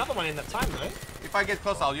might get another one in that time, though. If I get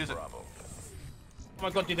close, I'll use it. Bravo. Oh my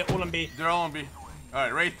god, dude, they're all on B. They're all on B.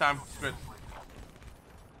 Alright, Wraith time. Split.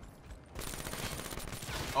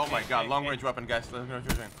 Oh my god, long range weapon, guys. Let's go.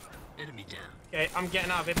 Enemy down. Okay, I'm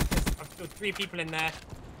getting out of it. I've killed 3 people in there.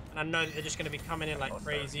 And I know that they're just going to be coming in like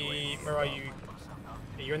crazy. Where are you?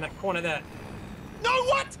 Okay, you're in that corner there. No,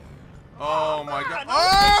 what? Oh my god. man.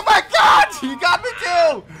 Oh my god! He got me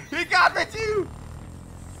too!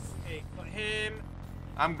 Okay, got him.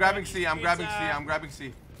 I'm grabbing C. C. Nice,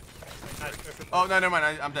 go for it. Oh, no, never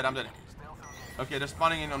mind. I'm dead. Okay, they're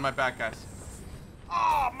spawning in on my back, guys.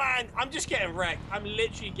 Oh man, I'm just getting wrecked. I'm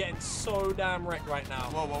literally getting so damn wrecked right now.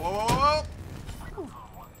 Whoa.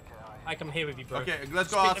 I come here with you, bro. Okay,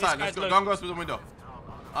 let's go Speak- outside. this Let's guy's go. low. Don't go through the window.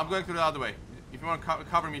 I'm going through the other way. If you want to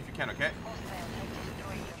cover me, if you can, okay?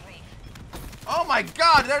 Oh my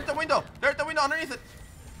god, they're at the window. Underneath it.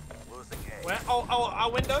 Losing A. Where? Oh, our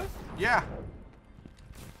window? Yeah.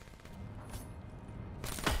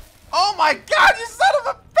 Oh my god, you son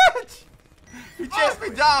of a bitch! He chased me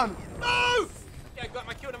down. No! Yeah,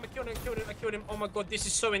 I killed him. Oh my god, this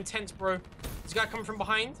is so intense, bro. This guy coming from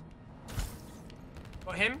behind.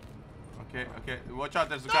 Got him. Okay. Watch out,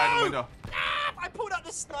 there's a guy in the window. Ah, I pulled out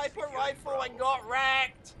the sniper rifle and got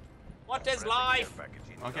wrecked. What is life?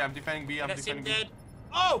 Okay, I'm defending B. That's him dead.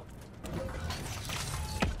 Oh!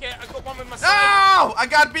 Okay, I got one with my No! sniper. I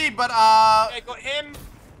got B, but Okay, I got him.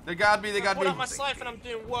 they got B. I pulled out my sniper and I'm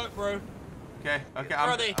doing work, bro. Okay. Where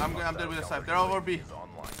are they? I'm dead with the sniper. They're over B. Is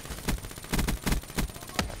online.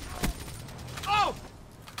 Oh!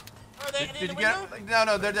 Are they in Did the you window? get?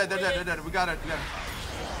 No, they're dead. We got it.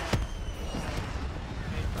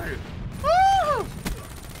 Very good. Woo!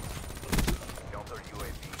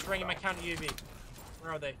 bringing my counter UAV.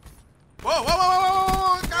 Where are they? Whoa, whoa, whoa,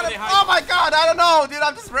 whoa, whoa! Got Where him. are they Oh my god, I don't know, dude.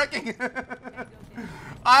 I'm just wrecking.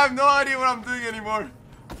 I have no idea what I'm doing anymore.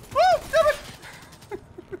 Woo, damn it.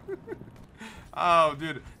 Oh,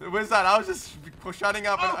 dude. What's that? I was just shutting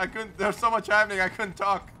up. And I couldn't. There's so much happening. I couldn't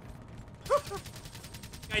talk.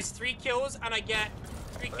 Guys, 3 kills and I get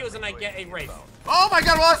a Wraith. Oh my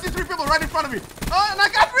god, well, I see 3 people right in front of me. Oh, and I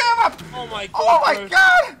got 3 of them. Oh my god. Oh my bro.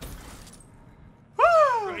 god.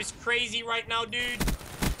 Bro, it's crazy right now, dude.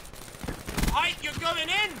 Hype, you're going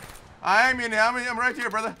in. I'm right here,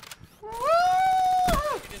 brother. Woo!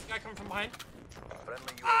 This guy coming from behind.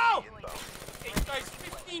 Friendly UAV Ow! inbound. Hey, guys,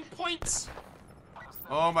 15 points.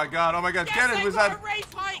 Oh my god, oh my god. Yes, Get it, I was got that? a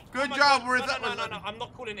Wraith, Hype. Good Oh my job, God. where's no, that- No, where's no, that- no, I'm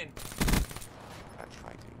not calling in.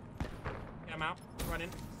 Yeah, I'm out. Running.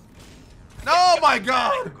 Oh my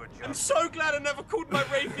god. Good I'm job. so glad I never called my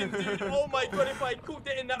Wraith in, dude. Oh my god, if I called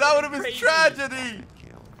it in, that That would would have been crazy. tragedy.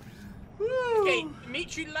 Woo. Okay,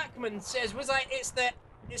 Dimitri Lackman says, it's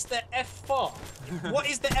the F4. What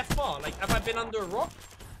is the F4? Like, have I been under a rock?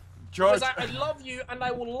 George. I love you, and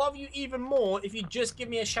I will love you even more if you just give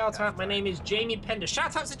me a shout out. My name is Jamie Pender.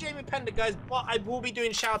 Shout outs to Jamie Pender, guys, but I will be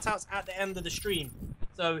doing shout outs at the end of the stream.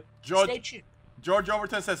 So, George- stay tuned. George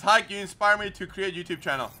Overton says, "Hi, you inspire me to create YouTube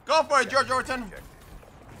channel." Go for it, George Overton.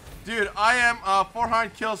 Dude, I am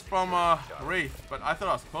 400 kills from Wraith, but I thought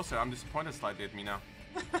I was closer. I'm disappointed slightly at me now.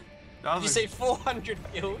 That Did you was say 400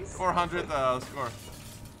 kills? 400 score.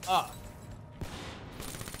 Ah.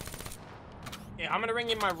 Yeah, I'm gonna ring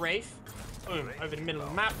in my Wraith. Boom, over the middle of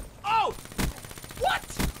the map. Oh! What?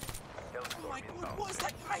 Oh my god, what is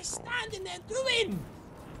that guy standing there doing?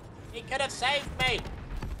 He could have saved me.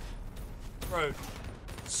 Bro,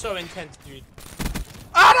 so intense, dude.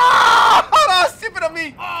 Oh no! Oh no! Stupid of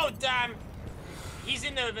me! Oh, damn. He's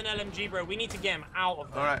in there with an LMG, bro. We need to get him out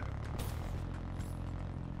of there. Alright.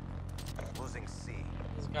 Losing C.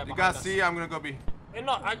 There's a guy You behind got us. C, I'm gonna go B. Wait,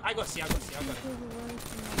 no, I got C, I got C, I got it.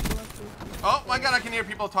 Oh my god, I can hear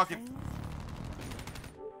people talking.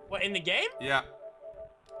 What, in the game? Yeah.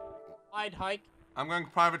 Hide, hike. I'm going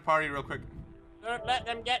private party real quick. Don't let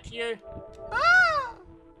them get to you. Ah!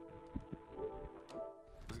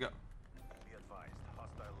 Let's go. Be advised.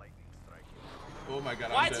 Hostile lightning strike. Oh my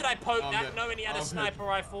god. Why I'm did dead. I poke I'm that dead. knowing he had a I'm sniper dead.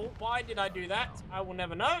 rifle? Why did I do that? I will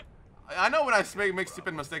never know. I know when I make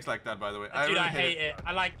stupid mistakes like that, by the way. Dude, really I hate it.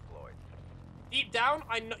 I like Deployed. deep down.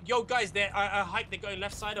 I know, yo guys, they're hike. They're going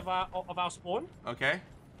left side of our spawn. Okay.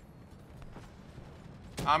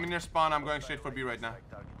 I'm in your spawn. I'm going straight for B right now.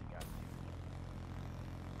 Targeting active.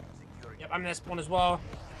 Securing Yep, I'm in their spawn as well.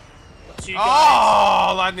 Got 2 guys.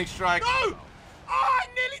 Oh, lightning strike. No! Oh, I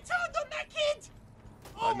nearly turned on that kid.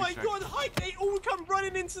 Oh Lightning my strike. god, hike! They all come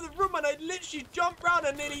running into the room, and I literally jumped round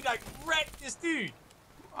and nearly like wrecked this dude.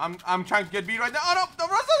 I'm trying to get B right now. Oh no, the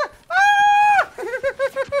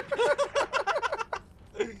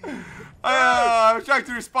Ah! I was trying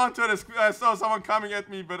to respond to it. I saw someone coming at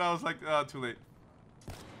me, but I was like, too late.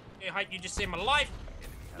 Hey, hike! You just saved my life.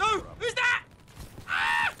 No, who's that?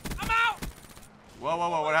 Ah! I'm out. Whoa, whoa,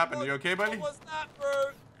 whoa! What happened? You okay, buddy? What was that,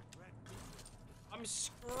 bro? I'm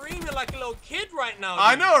screaming like a little kid right now.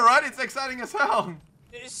 I dude. know, right? It's exciting as hell.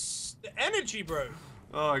 It's the energy, bro.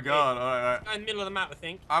 Oh my god! All right, all right. Guy in the middle of the map, I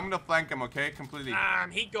think. I'm gonna flank him, okay? Completely.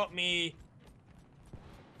 He got me.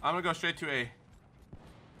 I'm gonna go straight to A.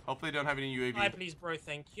 Hopefully, they don't have any UAV. Hi, please, bro.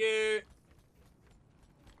 Thank you.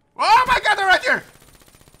 Oh my god! They're right here.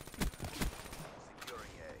 securing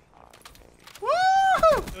A.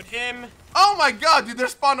 Woo! Good him. Oh my god, dude! They're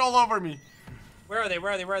spawned all over me. Where are they?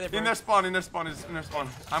 Where are they? Where are they, bro? In their spawn. In their spawn. In their spawn.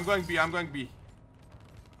 I'm going B. I'm going B.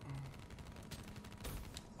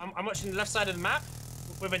 I'm watching the left side of the map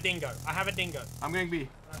with a dingo. I have a dingo. I'm going B.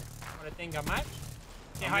 On a dingo match.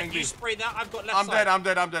 Okay, I'm hi, getting you B. spray that. I've got left I'm side. dead. I'm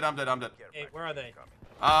dead. I'm dead. I'm dead. I'm dead. Okay, where are they?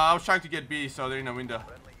 I was trying to get B, so they're in a window.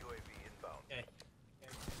 Friendly UAV inbound. Okay.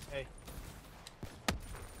 Okay.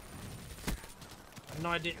 I have no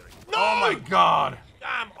idea. No! Oh my god.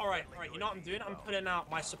 Damn. All right. All right. You know what I'm doing? I'm putting out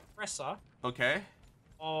my suppressor Okay.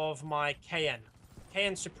 of my KN.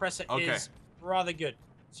 KN suppressor Okay. is rather good.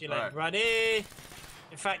 See you later, Alright. buddy.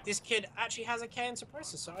 In fact, this kid actually has a KN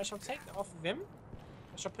suppressor, so I shall take that off of him.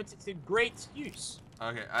 I shall put it to great use.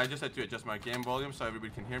 Okay. I just had to adjust my game volume so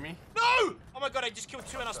everybody can hear me. No! Oh my god, I just killed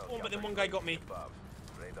 2 and I spawned, but then one guy got me. Above.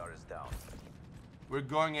 Radar is down. We're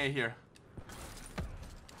going A here.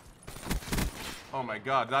 Oh my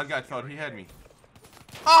god, that guy thought he had me.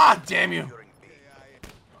 Ah, damn you. Securing B.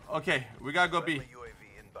 Okay, we gotta go B. Friendly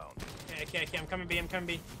UAV inbound. Okay, I'm coming B, I'm coming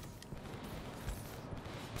B.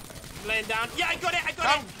 I'm laying down. Yeah, I got it,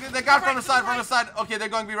 Come, they got from the side, from the side. Okay, they're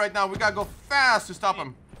going B right now. We gotta go fast to stop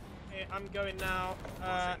them. Okay, I'm going now.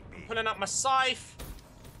 I'm pulling out my scythe.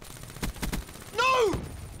 No!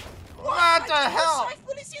 What the hell? Scythe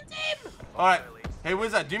bullets into him! Alright. Hey,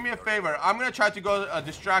 Wizard, do me a favor. I'm gonna try to go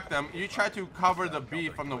distract them. You try to cover the B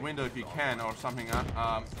from the window if you can, or something.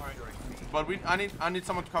 But I need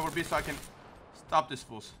someone to cover B so I can stop this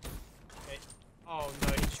fools. Okay. Oh no,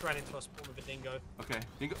 he just ran into a spawn with a dingo. Okay,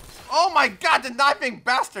 dingo. Oh my God, the knifing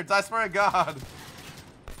bastards! I swear to God.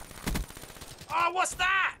 Oh, what's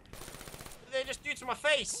that? What did they just do to my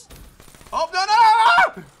face? Oh no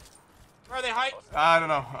no! Where are they, Hike? I don't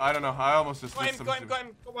know. I almost just Got did him, something. got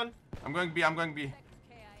him. Got one. I'm going B.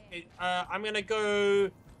 Okay, I'm gonna go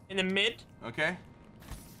in the mid. Okay.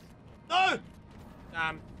 No!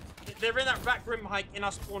 They're in that back room, Hike, in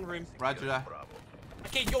our spawn room. Roger that.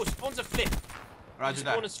 Okay, yo, spawns are flip. Roger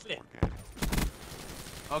that. Spawners flip.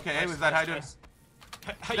 Okay, hey, Wizard, how you doing? Nice.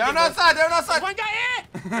 How you They're doing, on bro? outside. They're on There's outside. one guy here!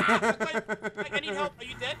 I need help. Are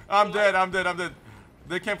you dead? I'm You dead. alive? I'm dead.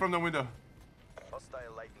 They came from the window. Hostile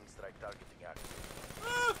lightning strike targeting active.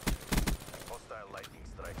 Ah! Hostile lightning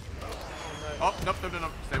strike inbound. Oh no.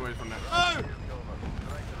 Stay away from them. No!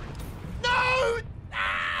 No!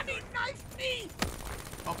 Ah, they knifed me!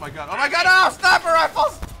 Oh my God. Oh, sniper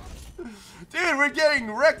rifles! Dude, we're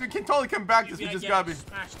getting wrecked. We can totally come back. This we just got me.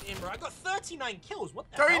 Smashed in, bro. I got 39 kills.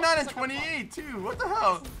 What the hell? 39 and It's like 28 too. What the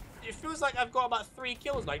hell? It feels like I've got about 3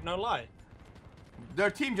 kills, like, no lie.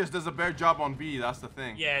 Their team just does a better job on B. That's the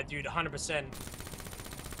thing. Yeah, dude, 100%.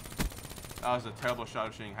 That was a terrible shot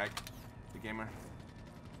of shooting Hike, the gamer.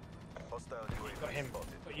 Hostile UAV Got him. spotted.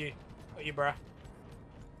 Got you, bruh.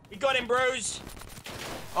 We got him, bros.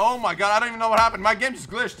 Oh my God, I don't even know what happened. My game just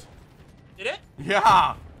glitched. Did it?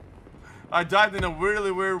 Yeah. I died in a really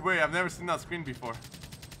weird way. I've never seen that screen before.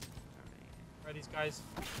 Where are these guys?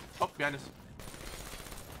 Oh, behind us.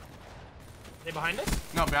 Are they behind us?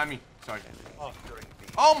 No, behind me. Sorry. Oh. Securing B.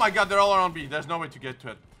 Oh my God, they're all around B. There's no way to get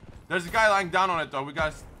to it. There's a guy lying down on it though. We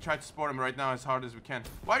gotta try to support him right now as hard as we can.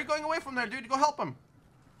 Why are you going away from there, dude? Go help him.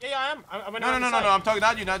 Yeah, I am. I went No. around the side. I'm talking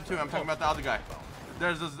not you, not you. I'm talking about the other guy.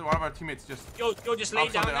 There's one of our teammates just. Yo, just lay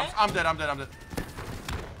down there. I'm dead.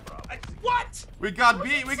 What? We got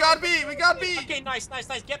B. Okay, nice.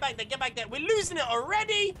 Get back there. We're losing it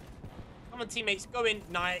already. Come on, teammates. Go in.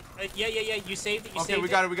 Nah, yeah. You saved it. Okay, we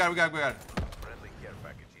got it. Friendly care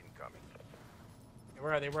package incoming.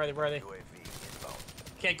 Where are they? UAV inbound.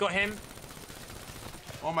 Okay, got him.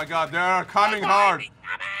 Oh my God, they're coming hard.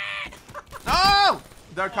 No!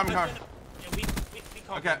 They're coming hard. Yeah, we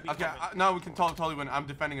can't Okay. win. We can't win. No, we can totally win. I'm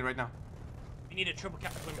defending it right now. We need a triple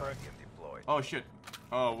cap to win, bro. Guardian deployed. Oh shit.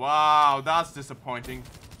 Oh wow, that's disappointing.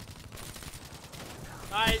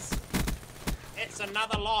 Guys, it's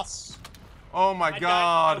another loss. Oh my I don't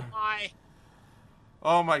God. know why.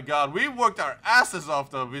 Oh my God, we worked our asses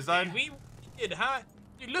off though, Wizard. We did, huh?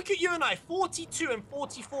 Dude, look at you and I. 42 and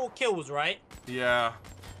 44 kills, right? Yeah.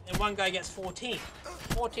 And one guy gets 14.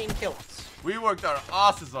 14 kills. We worked our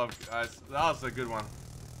asses off, guys. That was a good one.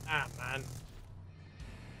 Ah, man.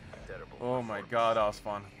 Terrible. Oh my God, that was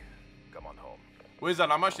fun. Come on home.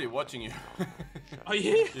 Wizard, I'm actually watching you. Are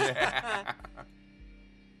you? Yeah.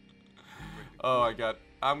 Oh my God.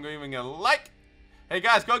 I'm giving a like. Hey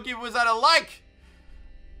guys, go give Wizard a like.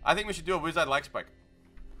 I think we should do a Wizard like spike.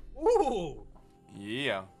 Ooh.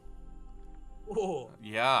 Yeah. Ooh.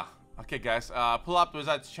 Yeah. Okay, guys. Pull up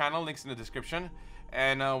Wizard's channel. Links in the description.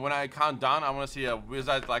 And when I count down, I want to see a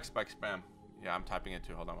Wizard like spike spam. Yeah, I'm typing it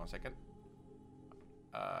too. Hold on 1 second.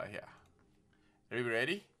 Yeah. Are you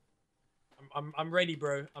ready? I'm ready,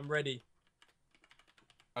 bro. I'm ready.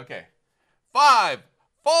 Okay. 5,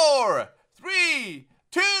 4, 3,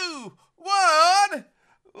 2, 1.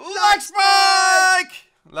 Like spike!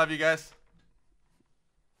 Love you guys.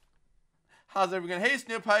 How's everyone? Hey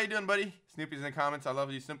Snoop, how you doing, buddy? Snoopy's in the comments. I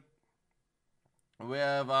love you, Snoop. We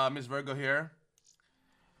have Miss Virgo here.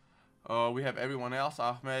 Oh, we have everyone else.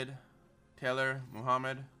 Ahmed, Taylor,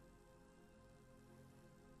 Muhammad,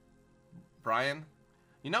 Brian.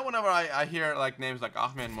 You know, whenever I hear like names like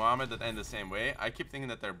Ahmed and Muhammad that end the same way, I keep thinking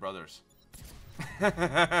that they're brothers.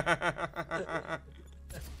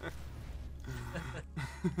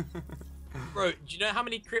 Bro, do you know how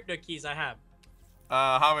many crypto keys I have?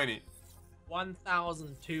 How many?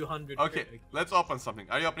 1,200 Okay, crypto keys. let's open something.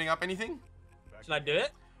 Are you opening up anything? Should I do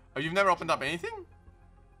it? Oh, you've never opened up anything?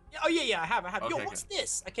 Yeah, oh, yeah, I have. Yo, Okay, what's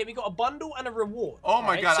this? Okay, we got a bundle and a reward. Oh my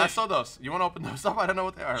Alright, God, so- I saw those. You want to open those up? I don't know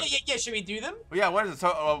what they are. Yeah, should we do them? Well, yeah, what is it?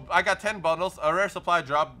 So I got 10 bundles, a rare supply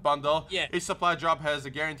drop bundle. Yeah. Each supply drop has a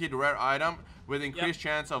guaranteed rare item with increased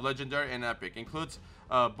chance of legendary and epic. Includes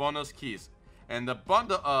bonus keys. And the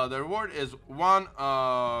bundle, the reward is one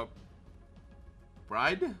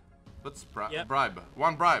bribe? What's Yep. bribe?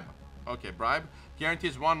 One bribe. Okay, bribe.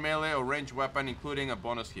 Guarantees 1 melee or ranged weapon, including a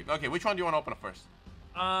bonus key. Okay, which one do you want to open up first?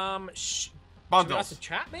 Bundles. The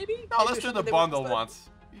chat, maybe? No, maybe let's do the bundle ones.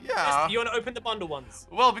 Yeah. You want to open the bundle ones?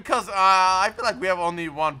 Well, because I feel like we have only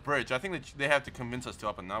one bridge. I think that they have to convince us to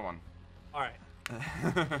open that one. All right.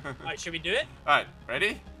 All right, should we do it? All right,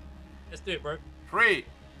 ready? Let's do it, bro. 3,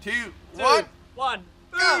 2, 1. 1.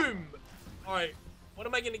 Boom! All right, what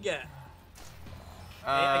am I going to get?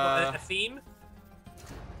 Okay, I got a theme.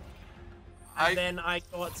 And then I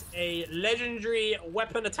got a legendary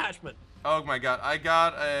weapon attachment. Oh my god, I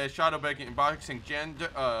got a Shadow Boxing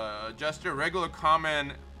Gesture, regular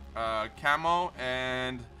common camo,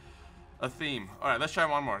 and a theme. Alright, let's try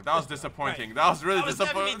one more. That was disappointing. Right. That was really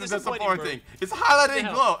disappointing. It's highlighted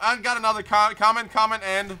in glow. I got another common,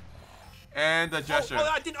 and a gesture. Oh,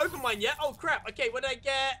 I didn't open mine yet. Oh crap. Okay, what did I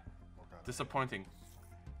get? Disappointing.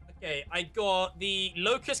 Okay, I got the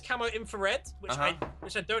Locust Camo Infrared, which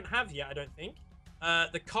I don't have yet, I don't think.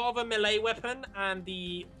 The Carver melee weapon and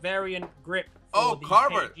the variant grip. For the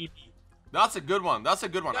Carver. KGB. That's a good one. That's a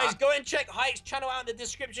good one. Guys, go and check Hike's channel out in the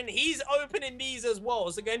description. He's opening these as well,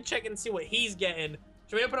 so go and check and see what he's getting.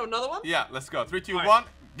 Should we open up another one? Yeah, let's go. 3, 2, 1,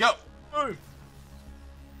 go. Boom.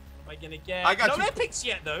 Am I gonna get? I got no epics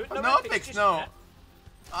yet, though. No epics, no. Yet.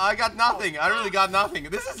 I got nothing. I really got nothing.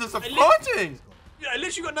 This is disappointing. I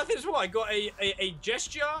literally got nothing as well. I got a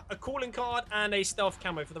gesture, a calling card, and a stealth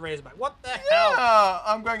camo for the Razorback. What the hell? Yeah,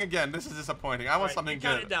 I'm going again. This is disappointing. I want something good.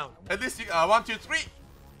 Count it down. At least 1, 2, 3.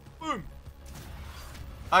 Boom.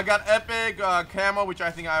 I got epic camo, which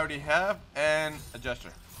I think I already have, and a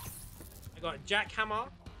gesture. I got a jackhammer.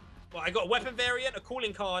 Well, I got a weapon variant, a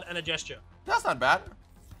calling card, and a gesture. That's not bad.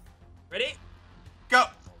 Ready? Go.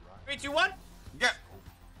 3, 2, 1. Go.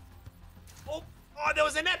 Oh, there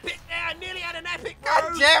was an epic there. I nearly had an epic, bro.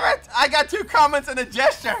 God damn it. I got 2 comments and a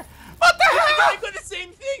gesture. What the hell? I got the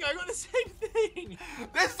same thing.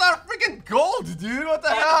 This is our freaking gold, dude. What the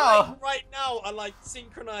hell? Like, right now, I like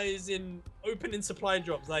synchronizing opening supply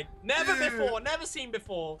drops. Like, never before. Never seen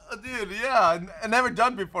before. Dude, yeah. Never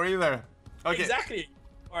done before either. Okay. Exactly.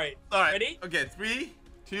 All right. Ready? Okay, 3,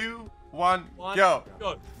 2, 1, go.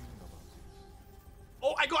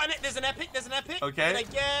 Oh, I got there's an epic. Okay.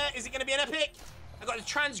 Is it gonna be an epic? I got a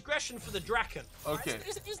transgression for the Draken. Okay.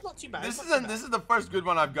 It's not too bad. This is the first good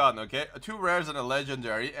one I've gotten. Okay, 2 rares and a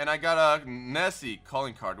legendary, and I got a Nessie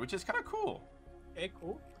calling card, which is kind of cool. Okay,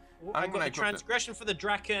 cool. I got the transgression for the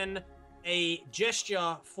Draken, a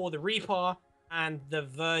gesture for the Reaper, and the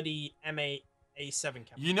Verdi MA-A7 camera.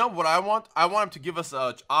 You know what I want? I want him to give us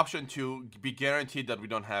an option to be guaranteed that we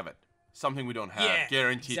don't have it. Something we don't have. Yeah,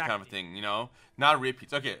 guaranteed kind of thing, you know? Not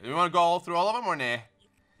repeats. Okay, we want to go through all of them or nah?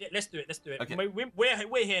 Yeah, let's do it. Okay.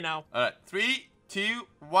 We're here now. All right, 3, 2,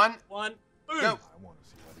 1. Boom. Go.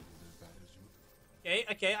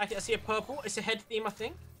 Okay. I see a purple. It's a head theme, I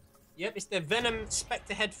think. Yep, it's the Venom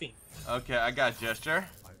Spectre head theme. Okay, I got gesture.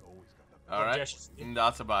 All right,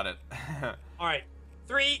 that's about it. All right,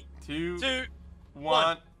 3, 2,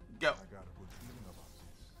 1, go.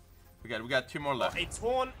 We got 2 more left. A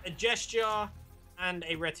taunt, a gesture, and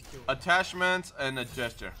a reticule. Attachments and a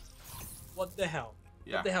gesture. What the hell?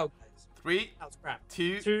 Yeah. What the hell, guys? 3, That's crap.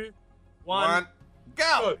 2, 1,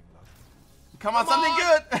 go! Come on, Come something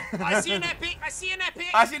good! I see an epic! I see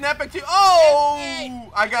an epic too! Oh! Hey,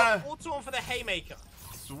 I got a... All taunt for the Haymaker.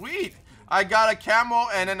 Sweet! I got a camo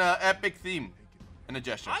and an epic theme. And a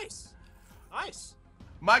gesture. Nice.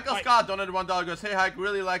 Michael Scott donated $1, goes, hey Hike,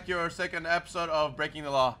 really like your 2nd episode of Breaking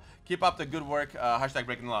the Law. Keep up the good work. Hashtag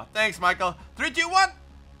Breaking the Law. Thanks, Michael. 3, 2, 1.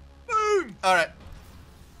 Boom. All right.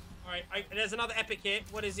 There's another epic here.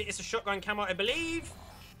 What is it? It's a shotgun camo, I believe.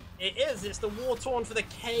 It is. It's the War Torn for the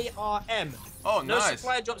KRM. Oh, no nice. No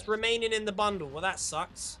supply drops remaining in the bundle. Well, that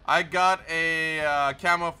sucks. I got a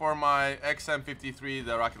camo for my XM53,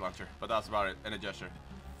 the rocket launcher, but that's about it. And a gesture.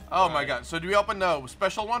 Oh my god. So do we open the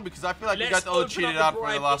special one? Because I feel like we got all cheated out for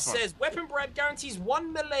the last one. It says, weapon bribe guarantees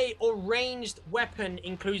 1 melee or ranged weapon,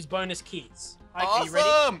 includes bonus keys. Awesome! You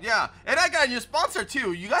ready? Yeah. And I got a new sponsor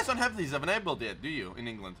too. You guys don't have these enabled yet, do you, in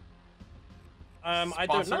England? I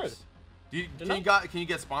don't know. Can you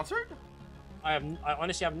get sponsored? I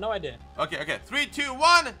honestly have no idea. Okay. 3, 2,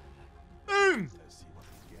 1. Boom!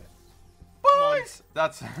 Boys!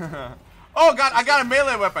 That's... Oh god, I got a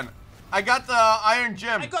melee weapon. I got the Iron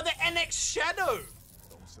Gem. I got the NX Shadow.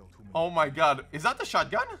 Oh my god. Is that the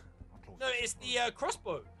shotgun? No, it's the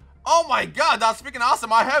crossbow. Oh my god, that's freaking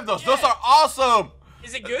awesome. I have those. Yeah. Those are awesome.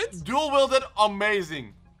 Is it good? Dual wielded,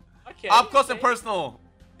 amazing. Okay. Up close and personal.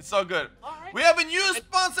 It's so good. All right. We have a new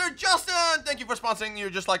sponsor, Justin. Thank you for sponsoring. You're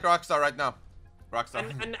just like Rockstar right now. Rockstar.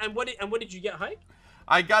 And what did you get, Hike?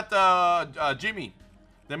 I got the Jimmy.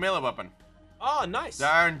 The melee weapon. Oh, nice. The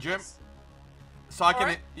Iron Gym. So I can...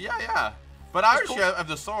 Alright. Yeah. But I actually cool. have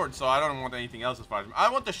the sword, so I don't want anything else as far as... I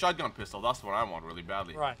want the shotgun pistol. That's what I want really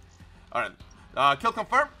badly. Right. Alright. Kill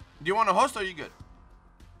confirm. Do you want to host or are you good?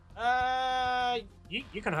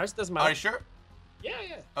 You can host. Doesn't matter. Are you sure?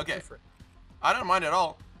 Yeah. Okay. Go for it. I don't mind at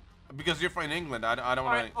all. Because you're from England. I don't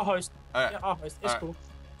want Alright, I'll host. Alright. Yeah, I'll host. It's cool.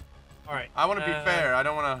 Alright. I want to be fair. I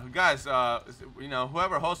don't want to... Guys, you know,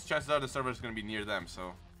 whoever hosts, chances are the server is going to be near them,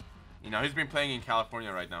 so... You know, he's been playing in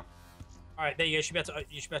California right now. Alright, there you go. You should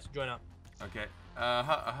be able to join up. Okay.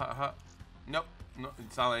 Nope. No,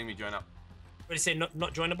 it's not letting me join up. What did it say? Not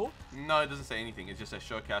joinable? No, it doesn't say anything. It just says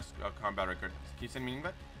showcast combat record. Can you send me an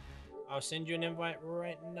invite? I'll send you an invite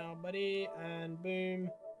right now, buddy. And boom.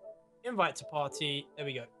 Invite to party. There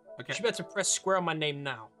we go. Okay. You should be able to press square on my name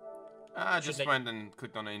now. I just went and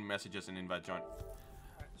clicked on in messages and invite join.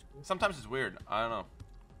 Sometimes it's weird. I don't know.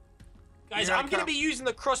 Guys, I'm gonna be using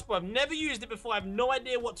the crossbow. I've never used it before. I have no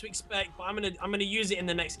idea what to expect, but I'm gonna use it in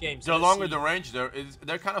the next game. So the longer the range, they're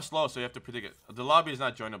kind of slow, so you have to predict it. The lobby is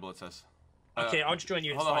not joinable. It says. Okay, I'll just join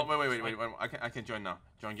you. Hold on, wait. I can join now.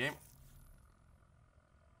 Join game.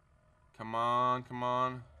 Come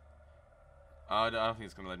on. I don't think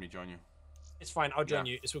it's gonna let me join you. It's fine. I'll join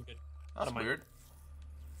you. It's all good. That's weird.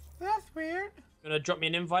 That's weird. You gonna drop me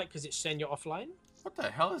an invite because it's saying you're offline? What the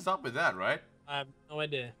hell is up with that, right? I have no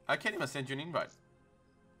idea. I can't even send you an invite.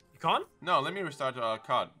 You can't? No, let me restart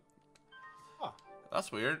COD. Oh. That's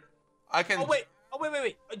weird. I can... Oh, wait.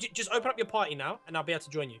 Just open up your party now, and I'll be able to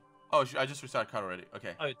join you. Oh, I just restarted COD already.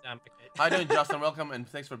 Okay. Oh, damn. Okay. How you doing, Justin? Welcome, and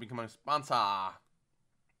thanks for becoming a sponsor.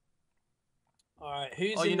 Alright,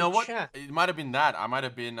 who's Oh, in you know the what? chat? It might have been that. I might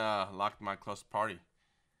have been locked my close party.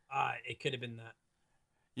 It could have been that.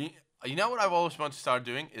 You know what I've always wanted to start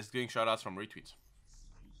doing is doing shoutouts from retweets.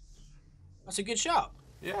 That's a good shout.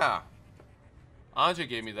 Yeah. Andre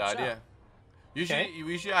gave me the idea.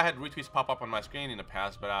 Usually I had retweets pop up on my screen in the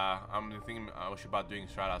past, but I'm thinking I should about doing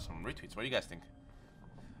shoutouts from retweets. What do you guys think?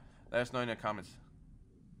 Let us know in the comments.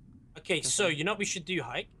 Okay, so you know what we should do,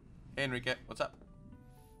 Hike? Hey, Enrique, what's up?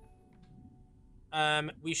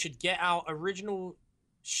 We should get our original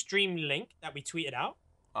stream link that we tweeted out.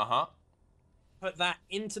 Uh-huh. Put that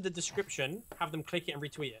into the description. Have them click it and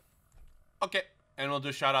retweet it. Okay. And we'll do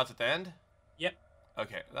shoutouts at the end? Yep.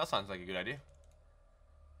 Okay, that sounds like a good idea.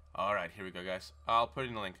 Alright, here we go, guys. I'll put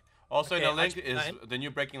in the link. Also in the link is the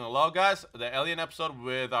new Breaking the Law, guys. The Alien episode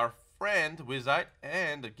with our friend, Wizite,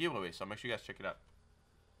 and the giveaway. So make sure you guys check it out.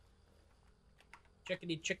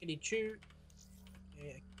 Chickadee choo.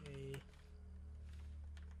 Okay.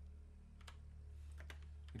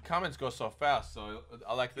 The comments go so fast, so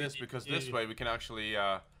I like this because this way we can actually, you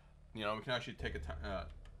know, we can actually take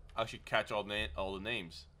actually catch all the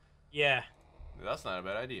names. Yeah. That's not a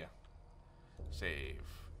bad idea. Save.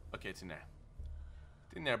 Okay, it's in there.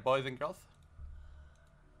 It's in there, boys and girls.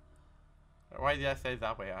 Why did I say it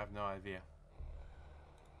that way? I have no idea.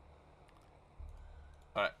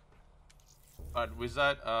 Alright. Alright, with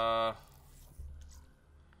that,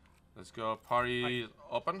 let's go. Party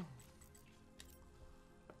open.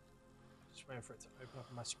 Just waiting for it to open up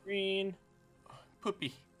on my screen.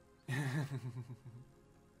 Poopy.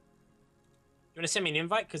 You want to send me an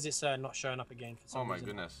invite? Because it's not showing up again for some reason. Oh my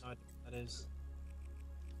goodness. No idea what that is.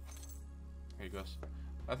 Here it goes.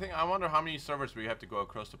 I wonder how many servers we have to go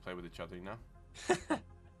across to play with each other, you know?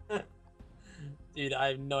 Dude, I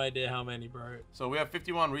have no idea how many, bro. So we have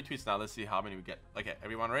 51 retweets now. Let's see how many we get. Okay,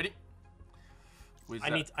 everyone ready?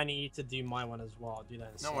 I need to do my one as well. I'll do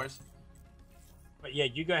that in No worries. But yeah,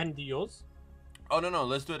 you go ahead and do yours. Oh, no.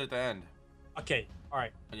 Let's do it at the end. Okay,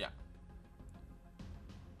 alright. Yeah.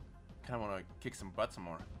 Kind of want to kick some butt some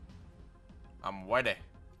more. I'm ready.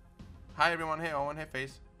 Hi, everyone. Hey, Owen. Hey,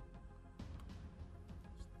 Face.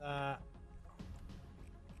 That.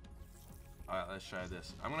 Alright, let's try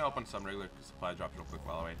this. I'm gonna open some regular supply drops real quick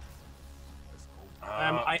while I wait.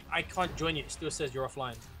 I can't join you. It still says you're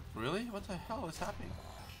offline. Really? What the hell is happening?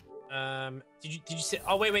 Did you say?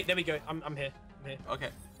 Oh wait, there we go. I'm here. Okay.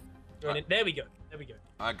 There we go.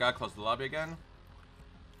 I gotta close the lobby again.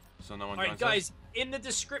 So no one Alright, joins guys. us. In the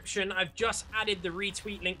description, I've just added the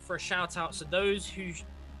retweet link for a shout out. So those who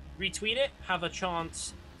retweet it have a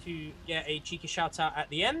chance to get a cheeky shout out at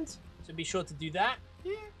the end. So be sure to do that.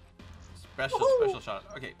 Yeah. Special shout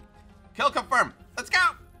out. Okay. Kill confirm. Let's go.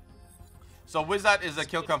 So Wizard is a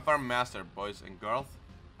kill confirm master, boys and girls.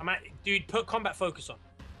 Dude, put combat focus on.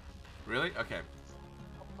 Really? Okay.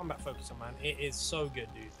 Combat focus on, man. It is so good,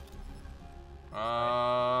 dude. Will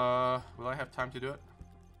I have time to do it?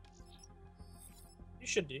 You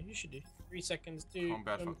should do. 3 seconds, dude.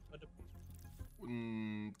 Combat focus.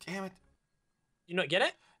 Damn it. You not get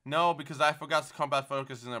it? No, because I forgot combat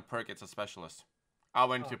focus isn't a perk, it's a specialist. I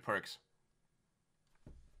went to perks.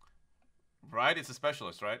 Right? It's a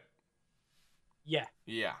specialist, right? Yeah.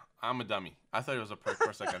 Yeah, I'm a dummy. I thought it was a perk for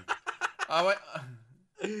a second.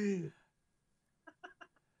 Wait.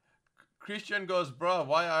 Christian goes, bro,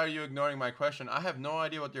 why are you ignoring my question? I have no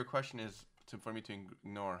idea what your question is for me to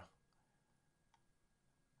ignore.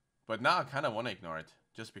 But now I kind of want to ignore it,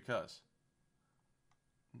 just because.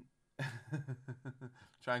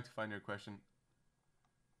 Trying to find your question.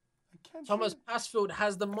 I can't. Thomas Passfield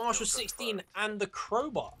has the Marshall 16 and the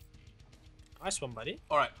crowbar. Nice one, buddy.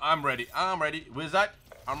 All right, I'm ready. I'm ready. Wizard,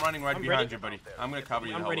 I'm running right I'm behind ready. you, buddy. I'm gonna cover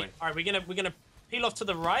you the I'm whole ready. way. All right, we're gonna peel off to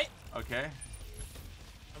the right, Okay.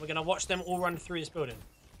 and we're gonna watch them all run through this building.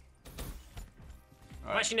 All I've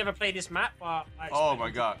right. actually never played this map, but I Oh expect my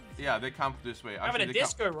them to- god. Yeah, they come this way. Having a Actually, they come-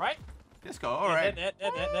 disco, right? Disco. All Yeah, right.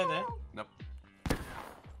 There. Nope.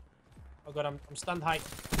 Oh god, I'm stunned high.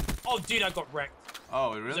 Oh dude, I got wrecked.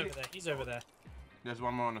 Oh, He's really? over there. He's over there. There's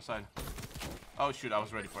one more on the side. Oh shoot, I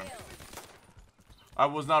was ready for him. I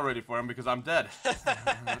was not ready for him because I'm dead.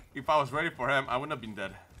 If I was ready for him, I wouldn't have been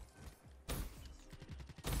dead.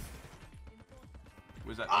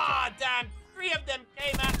 Where's that? Ah, damn! 3 of them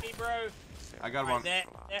came at me, bro. I got Right, one. they're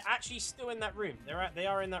actually still in that room. They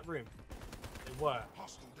are in that room. They were.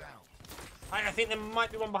 I think there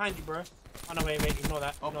might be one behind you, bro. Oh no, wait, ignore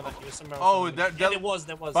that. Ignore that. He was somewhere else. Oh, Yeah, there was.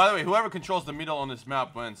 By the way, whoever controls the middle on this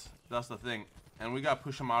map wins. That's the thing. And we gotta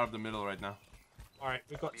push him out of the middle right now. All right,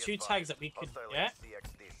 we've got 2 tags that we could get.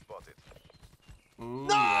 CXD spotted. Ooh,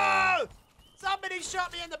 No! yeah. Somebody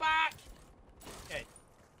shot me in the back. Okay.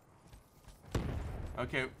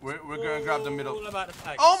 Okay, we're gonna grab the middle. All about the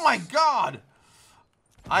tags. Oh my god!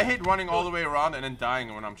 I hate running all the way around and then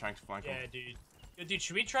dying when I'm trying to flank him. Yeah, dude. Yo, dude,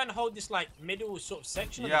 should we try and hold this like middle sort of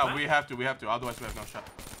section? Of the Yeah, map? we have to. Otherwise, we have no shot.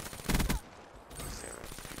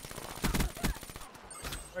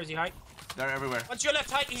 Where is he, Hike? They're everywhere. On to your left,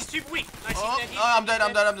 Hike. He's super weak. Nice. Oh, He's dead.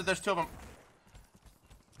 I'm dead. There's 2 of them.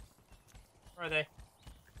 Where are they?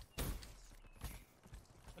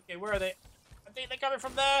 Okay, where are they? I think they're coming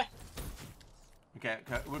from there. Okay,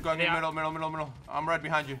 we're going They in are- middle. I'm right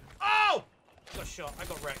behind you. Oh! I got shot. I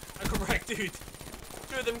got wrecked, dude.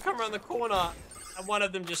 2 of them come around the corner, and one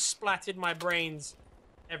of them just splattered my brains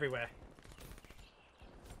everywhere.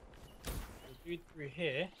 Dude through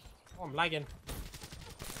here. Oh, I'm lagging.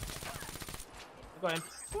 I got him.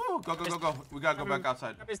 Woo, go. We gotta go back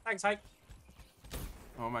outside. Grab his tags, Hike.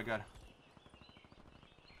 Oh my god.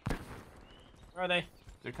 Where are they?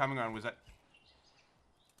 They're coming on, was that?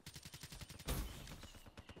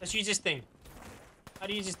 Let's use this thing. How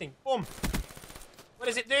do you use this thing? Boom. What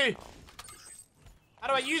does it do? How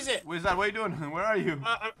do I use it? What is that? What are you doing? Where are you?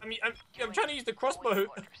 I'm trying to use the crossbow.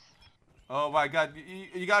 Oh my god,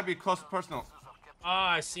 you gotta be close personal.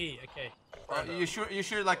 Ah, I see. Okay. You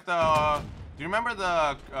sure like the... Do you remember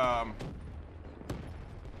the...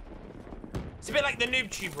 It's a bit like the noob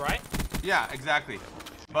tube, right? Yeah, exactly.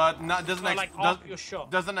 But not doesn't Oh, like arc your shot.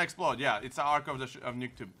 doesn't explode. Yeah, it's the arc of the of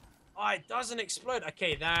nuke tube. Oh, it doesn't explode.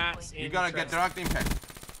 Okay, that's You gotta get direct impact.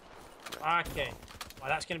 Okay. Wow,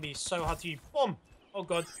 that's gonna be so hard to use. Boom. Oh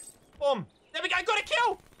god. Boom. There we go. I got a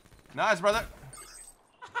kill. Nice, brother.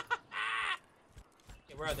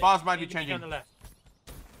 Okay, where are they? Spawns might be On changing. the left.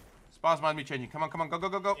 Spawns might be changing. Come on, go.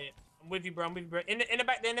 Okay, I'm with you, bro. In the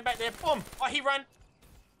back there. Boom. Oh, he ran.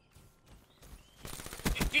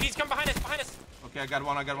 Dude, he's come behind us. Okay, I got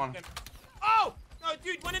one. Oh no,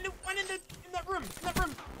 dude! One in that room.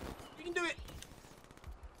 You can do it.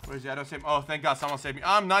 Where is he? I don't see him. Oh, thank God, someone saved me.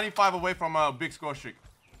 I'm 95 away from a big score streak.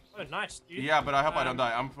 Oh, nice, dude. Yeah, but I hope I don't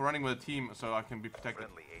die. I'm running with a team so I can be protected.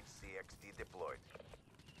 Friendly HCXD deployed.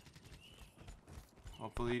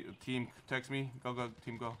 Hopefully, the team protects me. Go,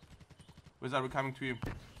 team, go. Where's that? We're coming to you.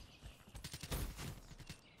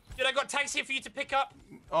 Dude, I got tags here for you to pick up.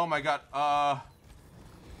 Oh my God.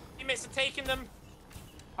 Teammates are taking them.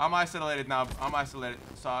 I'm isolated now.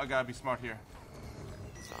 So I gotta be smart here.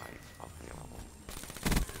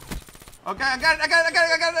 Okay, I got it.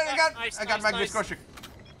 Nice, I got nice, my big nice. score streak.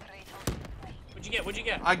 What'd you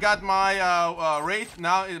get? I got my Wraith.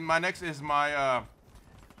 Now my next is my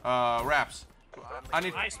Wraps.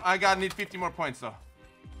 Nice. Need 50 more points though.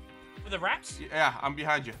 For the wraps? Yeah, I'm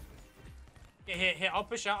behind you. Okay, here. I'll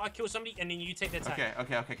push out. I'll kill somebody, and then you take their tag.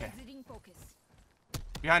 Okay. Exiting focus.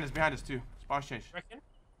 Behind us too. Spawns change. You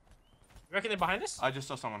reckon they're behind us? I just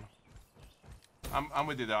saw someone. I'm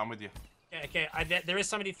with you though. I'm with you. Okay. There is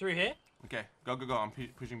somebody through here. Okay, go. I'm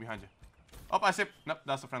pushing behind you. Oh, I see. Nope,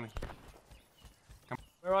 that's a friendly.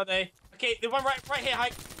 Where are they? Okay, the one right here,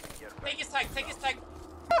 Hike. Take his tag.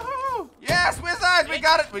 Woohoo! Yes, Wizard! We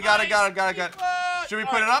got it. Nice. Got it. Should we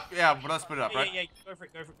put it up? Yeah, but let's put it up, right? Yeah, go for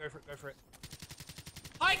it, go for it, go for it, go for it.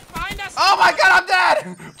 Hike behind us! Oh my god, I'm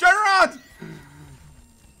dead! Turn around!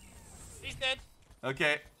 He's dead.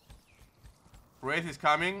 Okay. Wraith is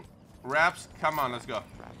coming. Raps, come on, let's go.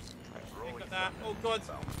 I got that. Oh god.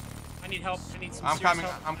 I need help. I need some I'm serious coming,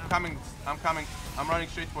 help. I'm coming, I'm coming. I'm running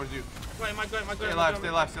straight towards you. Am I going? Stay alive, stay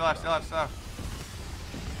alive, stay alive, stay alive, stay alive.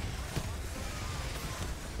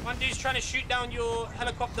 One dude's trying to shoot down your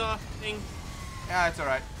helicopter thing. Yeah, it's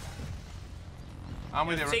alright. I'm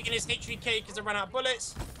with you. Taking his HVK because I ran out of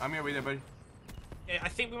bullets. I'm here with you, buddy. Okay, I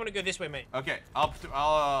think we want to go this way, mate. Okay,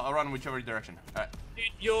 I'll run whichever direction. Alright. Dude,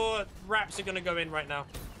 your raps are gonna go in right now.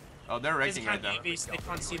 Oh, they're There's wrecking right now. UAVs, they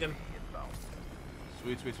can't see them.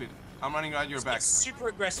 Sweet, sweet, sweet. I'm running around your back. It's super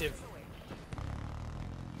aggressive.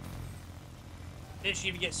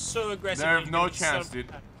 Literally, you get so aggressive. There's you're no gonna be chance, so dude.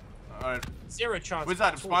 bad. Alright. Zero chance. What's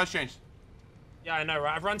that? at all. Spawn changed. Yeah, I know,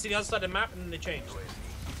 right? I've run to the other side of the map and then they changed.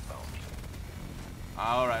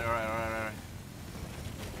 Alright, alright, alright, alright.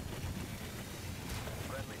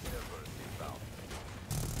 Friendly servers inbound.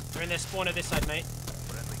 They're in their spawner this side, mate.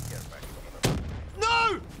 Friendly care package.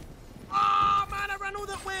 No! Oh man, I ran all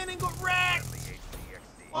that way and then got wrecked. HDXD.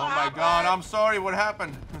 Oh my god, I'm sorry, what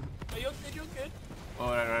happened? Oh, you're good, you're good.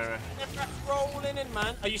 Alright, alright, alright. That rap's rolling in,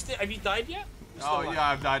 man. Are you still? Have you died yet? You're still Oh alive. yeah,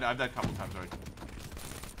 I've died a couple times already.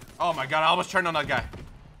 Oh my god, I almost turned on that guy.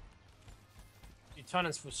 Dude,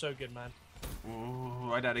 Tonnins was so good, man.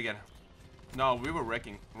 Ooh, I died again. No, we were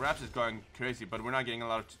wrecking. Raps is going crazy, but we're not getting a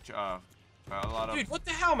lot of. Dude, what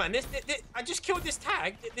the hell, man? This I just killed this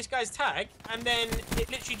tag, this guy's tag, and then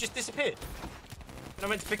it literally just disappeared. And I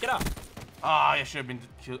went to pick it up. Ah, I should have been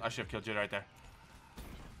killed. I should have killed you right there.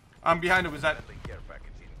 I'm behind it. Was that? Friendly care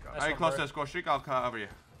package incoming. That's Are you not close to bro. the score streak? I'll cover you.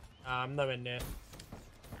 I'm nowhere near.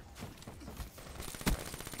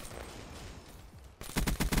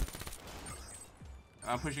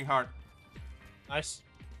 I'm pushing hard. Nice.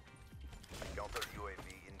 Counter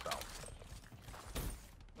UAV inbound.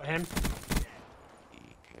 Got him.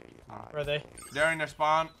 Where are they? They're in their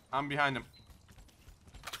spawn. I'm behind them.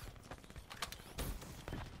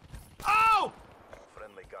 Oh!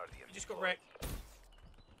 Friendly Guardian. You just got wrecked.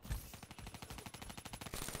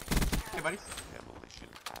 Hey, buddy.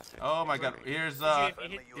 Oh my god. Here's UAV,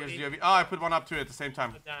 here's hit UAV. Oh, I put one up too at the same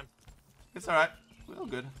time. Oh, damn. It's alright. We're all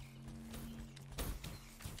good.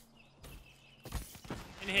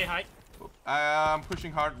 In here, Hike. I'm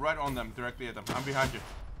pushing hard right on them, directly at them. I'm behind you.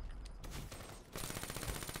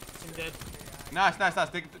 I'm dead. Nice, nice, nice.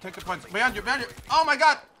 Take the points. Behind you, behind you. Oh my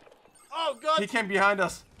god! Oh god! He came behind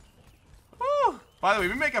us. Woo! By the way,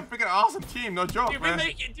 we make a freaking awesome team. No joke, Dude, man.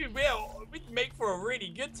 we make for a really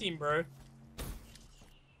good team, bro.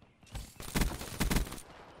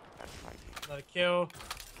 Another kill.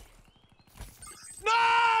 No!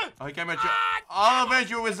 Oh, he came at you. I'll avenge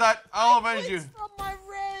you with that. I'll avenge you. It's from my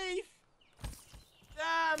Wraith.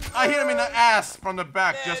 Damn. I hit him in the ass from the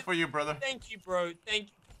back Man. just for you, brother. Thank you, bro. Thank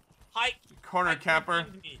you. Hike. Corner Hike camper.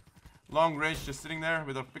 redeemed me. Long range, just sitting there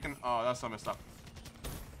with a freaking. Oh, that's so messed up.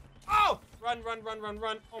 Oh! Run, run, run, run,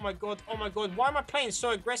 run. Oh my god. Oh my god. Why am I playing so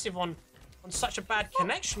aggressive on such a bad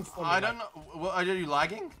connection for me? I don't know. Well, are you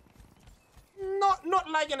lagging? Not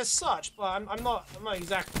lagging as such, but I'm not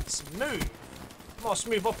exactly smooth. I'm not a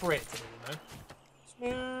smooth operator, you know.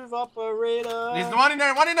 Smooth operator. There's one in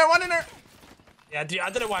there. One in there. One in there. Yeah, dude, I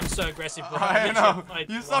don't know why I'm so aggressive, but I I'm know. literally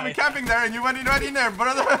You like, saw me why? camping there, and you went right in there,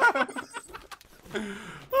 brother. Oh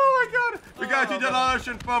my god. We got Oh, you the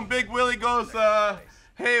option from Big Willie goes.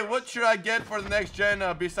 Hey, what should I get for the next gen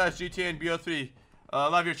besides GTA and BO3?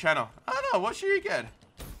 Love your channel. I don't know. What should you get?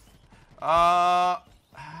 I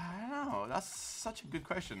don't know. That's such a good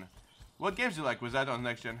question. What games do you like? Was that on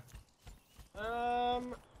next gen? What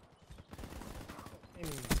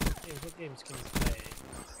games can you play?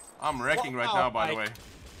 I'm wrecking right Wow, now, by the way. like-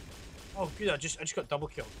 Oh, good. I just got double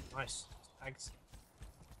killed. Nice. Thanks.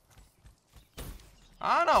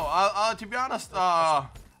 I don't know. To be honest, I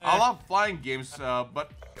love flying games,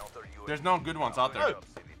 but Counter UAV. there's no good ones out there. Oh,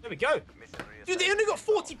 there we go. Mission Dude, they only got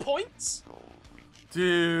 40 points.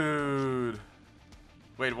 Dude.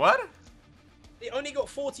 Wait, what? They only got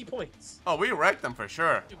 40 points. Oh, we wrecked them for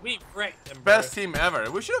sure. Dude, we wrecked them, bro. Best team ever.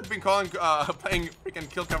 We should have been playing freaking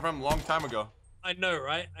Kill Confirm a long time ago. I know,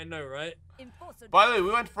 right? I know, right? Enforcer By the way, we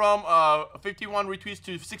went from 51 retweets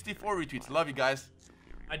to 64 retweets. Love you guys.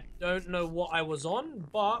 I don't know what I was on,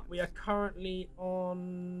 but we are currently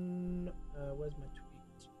on. Where's my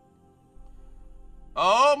tweet?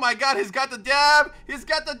 Oh my god, he's got the dab! He's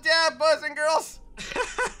got the dab, boys and girls!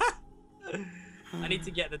 I need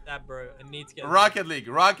to get the dab, bro. I need to get. Rocket League,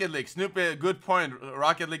 Rocket League. Snoop, good point.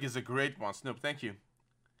 Rocket League is a great one. Snoop, thank you.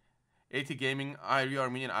 AT Gaming, are you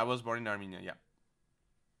Armenian? I was born in Armenia, yeah.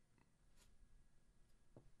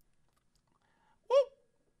 Whoop!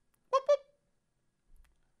 Whoop, whoop.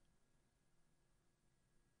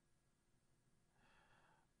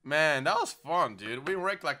 Man, that was fun, dude. We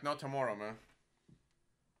wrecked like no tomorrow, man.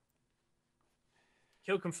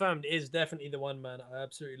 Kill confirmed is definitely the one, man. I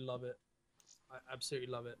absolutely love it. I absolutely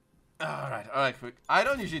love it. Alright, quick. I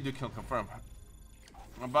don't usually do kill confirm.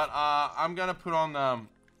 But I'm gonna put on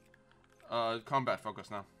combat focus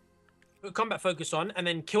now. Put combat focus on, and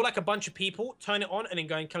then kill like a bunch of people, turn it on, and then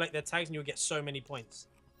go and collect their tags, and you'll get so many points.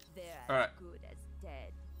 They're Alright. as good as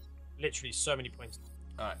dead. Literally, so many points.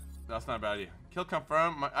 Alright, that's not a bad idea. Kill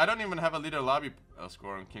confirm. I don't even have a leader lobby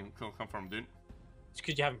score on kill confirm, dude. It's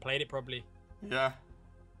because you haven't played it, probably. Yeah.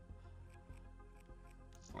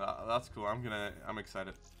 That's cool. I'm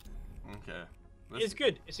excited. Okay. It's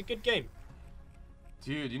good. It's a good game.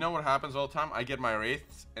 Dude, you know what happens all the time? I get my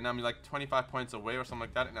wraiths, and I'm like 25 points away or something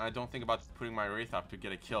like that, and I don't think about putting my wraith up to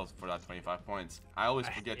get a kill for that 25 points. I always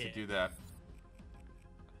forget to do that.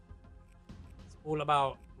 It's all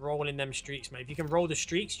about rolling them streaks, man. If you can roll the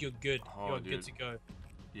streaks, you're good. Oh, you're dude. good to go.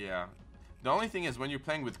 Yeah. The only thing is when you're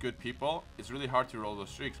playing with good people, it's really hard to roll those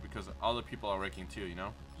streaks because other people are wrecking too, you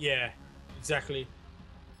know? Yeah, exactly.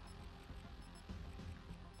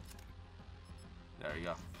 There you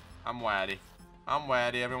go. I'm waddy. I'm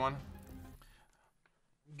waddy, everyone.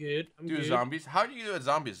 Good. I'm Do good. zombies. How do you do at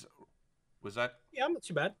zombies? Was that? Yeah, I'm not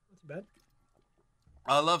too bad. Not too bad.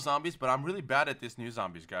 I love zombies, but I'm really bad at this new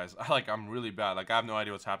zombies, guys. I'm really bad. Like, I have no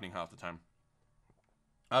idea what's happening half the time.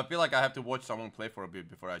 I feel like I have to watch someone play for a bit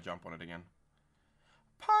before I jump on it again.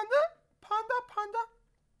 Panda? Panda? Panda?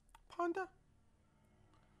 Panda?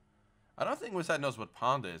 I don't think Wizard knows what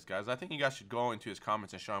Panda is, guys. I think you guys should go into his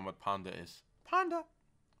comments and show him what Panda is. Panda?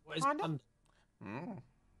 What is Panda? Panda?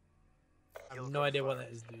 I have no idea what that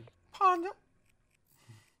is, dude. Panda?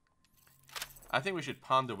 I think we should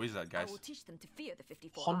Panda Wizard, I guys. will teach them to fear the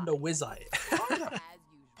 54. Honda Wizard. Panda? As usual.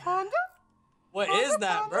 Panda? What is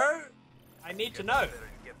that, bro? I need to know. There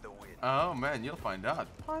and get the win. Oh, man, you'll find out.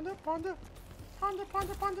 Panda, Panda. Panda,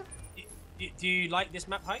 Panda, Panda. Do you like this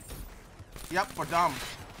map, Hike? Yep, for dumb.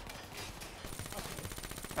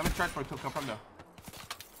 Let me try for a kill confirm though.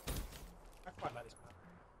 I quite like this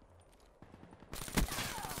map.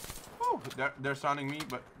 Oh, they're sounding me,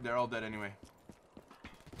 but they're all dead anyway.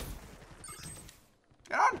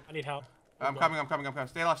 Get on! I need help. I'm coming.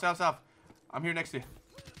 Stay alive, stay alive. I'm here next to you.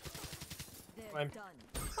 They're Fine. done.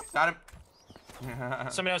 Got him.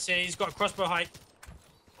 Somebody else here. He's got a crossbow, Hike.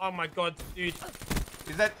 Oh my god, dude.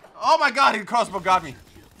 Is that? Oh my god, his crossbow got me.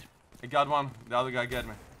 He got one. The other guy got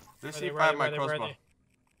me. Let's see if I have my crossbow.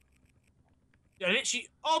 Yeah, literally.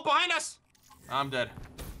 Oh, behind us! I'm dead.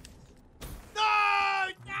 No!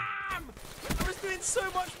 Damn! I was doing so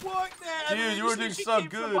much work there. and Dude, they you were just doing literally so came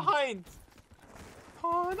from good. Behind.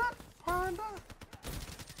 Panda, Panda.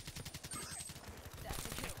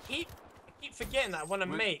 I keep forgetting that I want to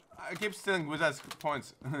mate. I keep stealing Wizard's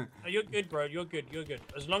points. No, you're good, bro. You're good. You're good.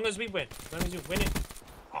 As long as we win. As long as you win it.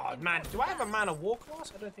 Oh, man. Do I have a Man of War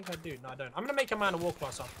class? I don't think I do. No, I don't. I'm going to make a Man of War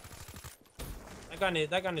class up. That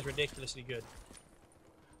gun is ridiculously good.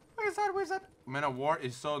 Wizard. Man of War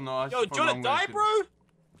is so nice. Yo, for do you want long to die, range, bro?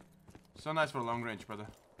 So nice for long range, brother.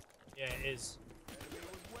 Yeah, it is.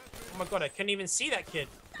 Oh my god, I couldn't even see that kid.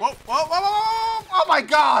 Whoa, whoa, whoa, whoa, whoa! Oh my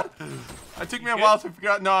god! It took me a while to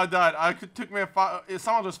figure out. No, I died. Took me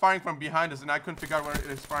someone was firing from behind us, and I couldn't figure out where it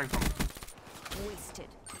was firing from. Wasted.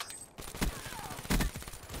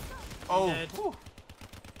 Oh, Dead. whew.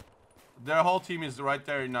 Their whole team is right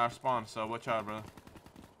there in our spawn, so watch out, bro.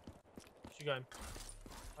 She got him.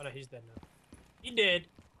 Oh no, he's dead now. He did.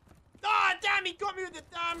 Ah, damn! He got me with the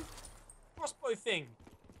damn crossbow thing.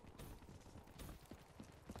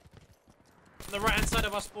 On the right hand side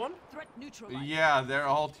of our spawn. Threat neutralized. Yeah, their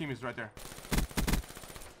whole team is right there.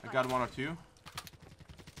 I got one or two.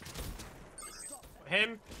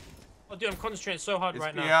 Him. Oh, dude, I'm concentrating so hard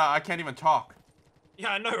right now. Yeah, I can't even talk.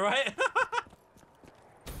 Yeah, I know, right?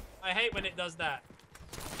 I hate when it does that.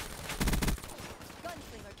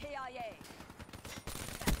 Gunslinger KIA.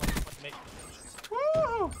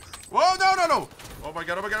 Woo! Whoa, no! Oh my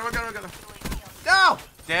god! No!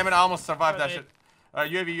 Damn it! I almost survived that shit.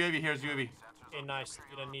 UAV. Here's UAV. Okay, nice.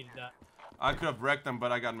 Dude, I needed that. I could have wrecked them,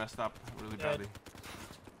 but I got messed up really badly.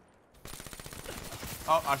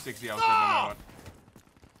 Oh, R60. I was good no matter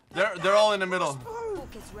what. They're all in the middle.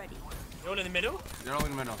 Focus ready. You're all in the middle. They're all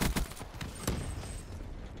in the middle.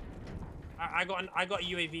 I got a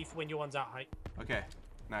UAV for when your one's out, Hike. Okay.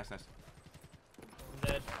 Nice. I'm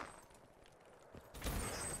dead.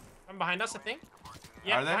 I'm behind us, I think.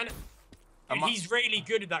 Yeah, Are they? behind it. Dude, he's really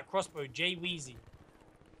good at that crossbow, Jay Weezy.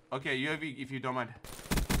 Okay, UAV, if you don't mind.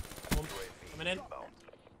 Coming in.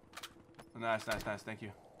 Nice, nice, nice. Thank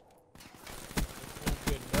you.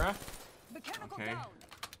 Good, bruh. Mechanical Okay. down.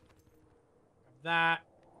 That.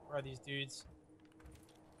 Where are these dudes?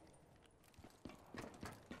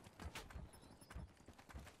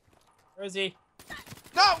 Where is he?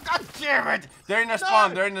 No, god damn it! They're in the spawn.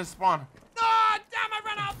 No! They're in the spawn. Oh, damn! I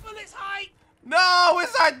ran out of bullets. High. No,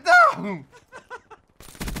 Wizard, no!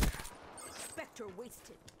 Spectre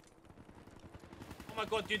wasted. Oh my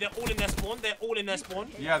god, dude! They're all in their spawn. They're all in their spawn.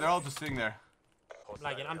 Yeah, they're all just sitting there. I'm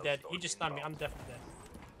lagging. I'm dead. He just stunned me. I'm definitely dead.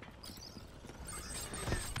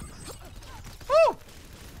 Woo!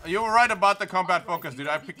 You were right about the combat focus, dude.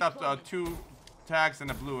 I picked up 2 tags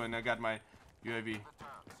and a blue, and I got my UAV.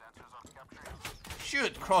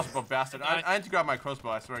 Shoot, crossbow bastard. I need to grab my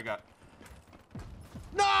crossbow, I swear to God.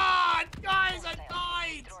 No, guys, I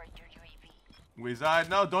died. Wizard,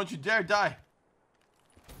 no, don't you dare die.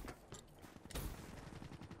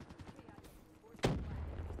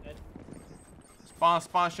 Dead.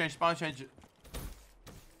 Spawn change, spawn change.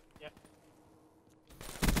 Yep.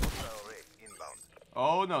 Hostile raid inbound.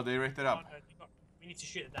 Oh no, they rigged it Oh, up. no, we need to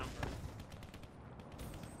shoot it down, bro.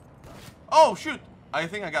 Oh shoot! I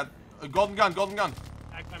think I got a golden gun, golden gun.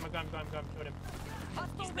 I'm going, killed him.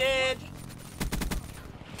 Hostile He's dead.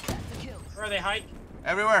 That's a kill. Where are they, Hike?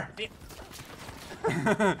 Everywhere. Yeah.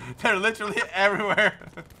 They're literally everywhere.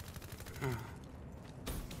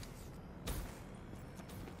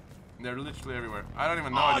 They're literally everywhere. I don't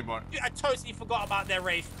even know Oh, anymore. dude, I totally forgot about their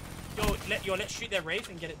Wraith. Let's shoot their Wraith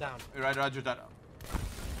and get it down. Right, roger that.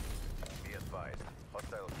 Be advised.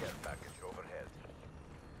 Hostile care package overhead.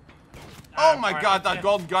 Oh my Alright, god, okay. that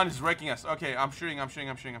golden gun is wrecking us. Okay, I'm shooting. I'm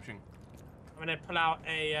gonna pull out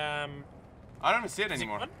a I don't even see it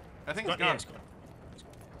anymore. gone? I think It's it's gone, gone. yeah, it's gone.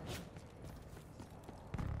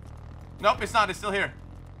 Nope, it's not. It's still here.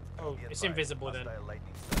 Oh, Be it's advised. invisible then. Hostile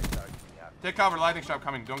lightning strike targeting active. Take cover. Lightning strike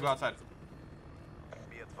coming. Don't go outside.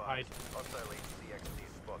 Be Hide. advised. Hostile HCXD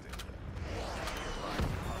spotted. Be advised.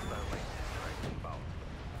 Hostile lightning strike inbound.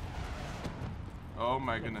 Oh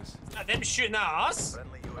my goodness. Are them shooting at us?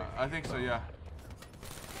 Friendly UAV. I think so. Yeah.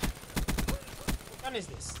 What gun is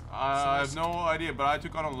this? I have no idea, but I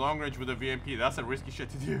took on a long range with a VMP. That's a risky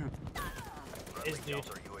shit to do. Is dude.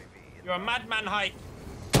 Counter UAV You're a madman, Hike.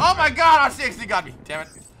 Oh my god, R60 got me. Damn it.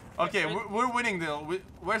 Okay, we're winning the.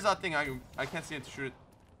 Where's that thing? I can't see it to shoot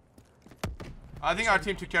it. I think our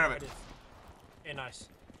team took care of it. Okay, nice.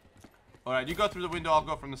 All right, you go through the window. I'll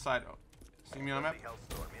go from the side. Oh, see me on the map?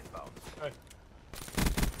 Hellstorm inbound. Oh,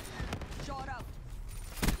 Shot out.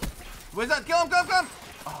 Where's that? Kill him! Kill him! Kill him!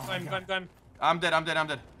 Oh, my God. go. I'm dead.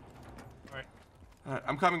 Alright. All right,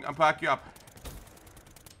 I'm coming. I'm back you up.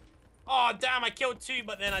 Oh damn! I killed 2,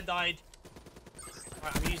 but then I died.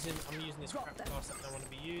 Alright, I'm using this crap class that I don't want to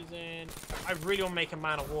be using. I really want to make a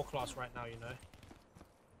man of war class right now, you know.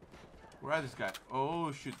 Where is this guy?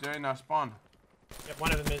 Oh shoot, they're in our spawn. Yep,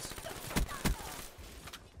 one of them is.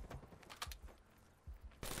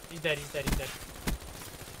 He's dead.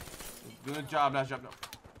 Good job, nice job. No.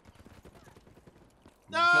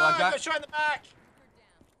 No, Kill that I guy. got shot in the back.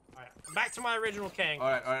 Alright, back to my original king. All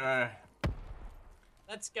right.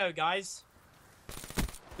 Let's go, guys.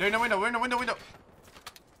 They're in the window. We're in the window.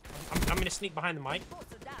 I'm gonna sneak behind the mic.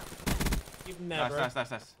 Bots are down. Keep them there, bro. Nice.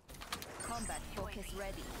 Combat focus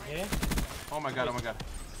ready. Yeah. Oh my god.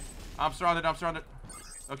 I'm surrounded.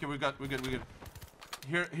 Okay, we're good.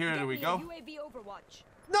 Here Get we me a go. UAV overwatch.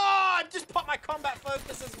 No, I just put my combat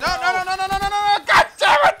focus as No. well. God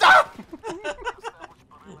damn it, no!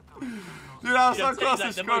 Dude, I was Dude, so I'll tell you, close like,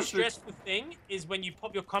 to the most scorching. stressful thing is when you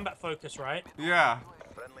pop your combat focus, right? Yeah.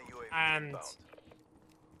 Friendly UAV And inbound.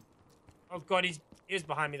 oh god, he was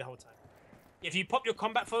behind me the whole time. If you pop your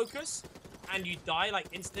combat focus and you die like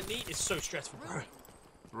instantly, it's so stressful, bro.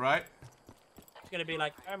 Right. It's gonna be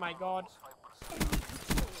like, oh my god.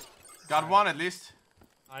 Got one at least.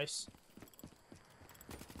 Nice.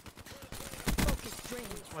 Focus drained.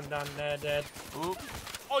 One down there, dead. Ooh.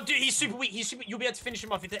 Oh, dude, he's super weak. You'll be able to finish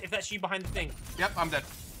him off if that's you behind the thing. Yep, I'm dead.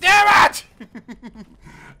 Damn it!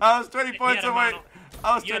 I was 20 points had a away. man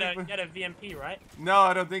I was You 20 had a VMP, right? No,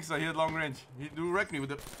 I don't think so. He had long range. He do wreck me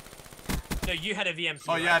with the. No, you had a VMP.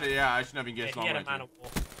 Oh, right? yeah, I shouldn't have engaged Yeah, long he had a range. man of war.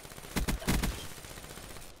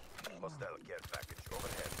 Hostile care package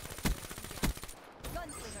overhead.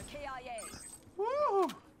 Gunslinger KIA. Woo!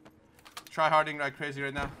 Try harding like crazy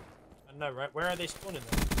right now. I know, right? Where are they spawning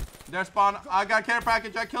then? Their spawn. I got care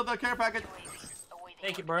package. I killed the care package.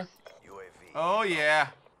 Take it, bro. UAV. Oh yeah.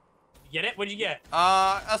 You get it? What did you get?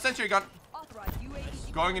 A sentry gun Authorized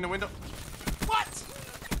UAV. going in the window. What?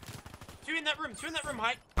 2 in in that room. Two in that room,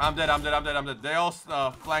 Hike. I'm dead. I'm dead. I'm dead. I'm dead. They all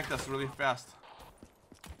flanked us really fast.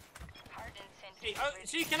 Hey, oh,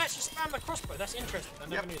 so you can actually spam the crossbow. That's interesting. I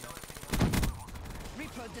never knew that.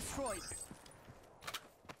 Reaper destroyed.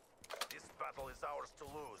 This battle is ours to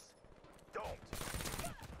lose. Don't.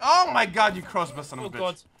 Oh my god, you crossbow son of Oh a bitch.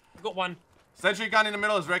 god, I got one. Sentry gun in the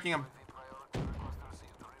middle is wrecking him.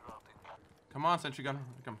 Come on, sentry gun.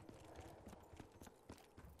 Come.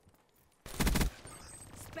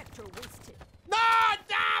 Spectre wasted. No,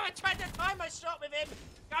 damn! I tried to time my shot with him.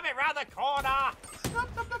 Coming round the corner.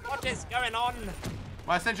 What is going on?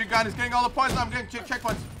 My sentry gun is getting all the points. I'm getting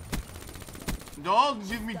checkpoints. Don't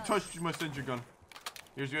give me touch my sentry gun.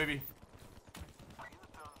 Here's UAV.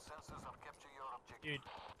 Dude,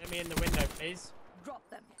 let me in the window, please. Drop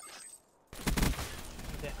them.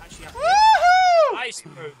 They're actually up here. Woohoo! Nice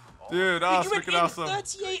move. Dude, that was You went freaking in awesome.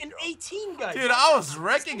 38 and 18, guys. Dude, I was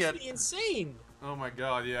wrecking That's it. insane. Oh my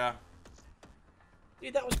god, yeah.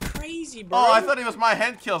 Dude, that was crazy, bro. Oh, I thought it was my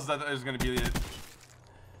hand kills that was gonna be it.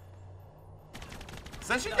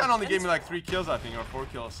 Sentry gun only gave me like 3 kills, I think, or 4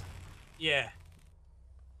 kills. Yeah.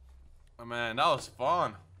 Oh man, that was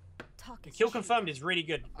fun. Talk is Kill cheap. confirmed is really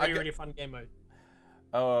good. I Really, get- really fun game mode.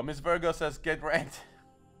 Oh, Miss Virgo says get ranked.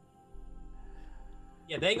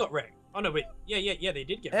 Yeah, they got wrecked. Oh no, wait. Yeah, they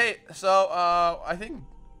did get wrecked. Hey, so I think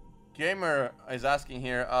Gamer is asking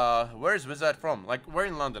here, where's Wizard from? Like, we're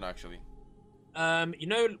in London actually. You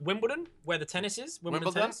know Wimbledon, where the tennis is?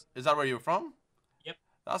 Wimbledon tennis? Is that where you're from? Yep.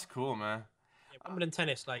 That's cool, man. Yeah, Wimbledon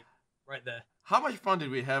tennis, like, right there. How much fun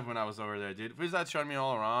did we have when I was over there, dude? Wizard showed me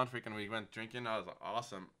all around. Freaking, we went drinking. That was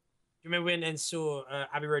awesome. Do you remember when and saw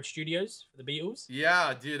Abbey Road Studios for the Beatles?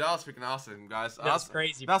 Yeah, dude, that was freaking awesome, guys. That's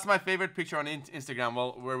crazy. That's my favorite picture on Instagram.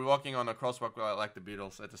 Well, we're walking on a crosswalk like the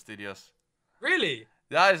Beatles at the studios. Really?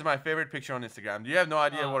 That is my favorite picture on Instagram. You have no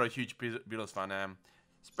idea Oh. what a huge Beatles fan I am.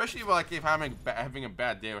 Especially like if I'm having a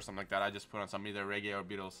bad day or something like that, I just put on some either reggae or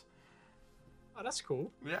Beatles. Oh, that's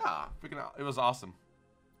cool. Yeah, freaking, it was awesome.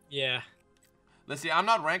 Yeah. Let's see, I'm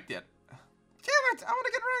not ranked yet. Damn it, I want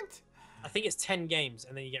to get ranked. I think it's 10 games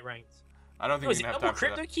and then you get ranked. I don't think Oh, we is it can have double time for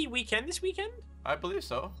crypto that. key weekend this weekend? I believe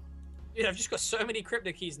so. Dude, I've just got so many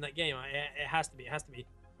crypto keys in that game. It has to be. It has to be.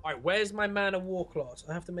 All right, where's my man of war class?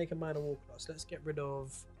 I have to make a man of war class. Let's get rid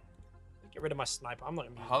of my sniper. I'm not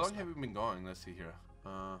gonna use How my long have we been going? Let's see here.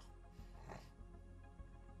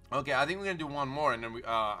 Okay, I think we're gonna do one more, and then we.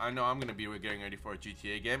 I know I'm gonna be getting ready for a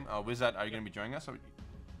GTA game. Wizard, are you gonna be joining us? Or...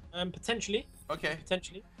 Potentially. Okay.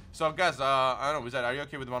 Potentially. So guys, I don't know, Wizard, are you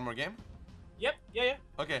okay with one more game? Yep. Yeah.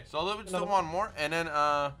 Okay, so let's do Another one more, and then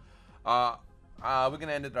we're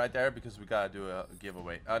gonna end it right there because we gotta do a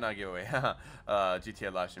giveaway. Not a giveaway.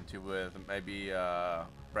 GTA live stream too with maybe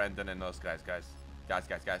Brandon and those guys. Guys.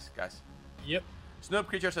 Yep. Snoop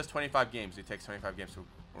Creature says 25 games. It takes 25 games to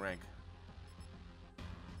rank.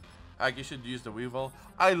 Like you should use the Weevil.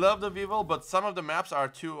 I love the Weevil, but some of the maps are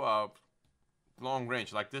too long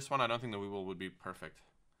range. Like this one, I don't think the Weevil would be perfect.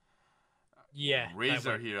 Yeah.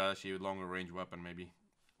 Razor here actually with longer range weapon maybe.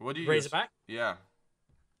 What do you Razorback? use? Yeah.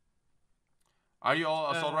 Are you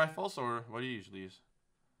all assault rifles or what do you usually use?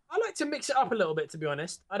 I like to mix it up a little bit, to be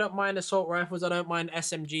honest. I don't mind assault rifles. I don't mind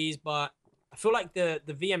SMGs, but I feel like the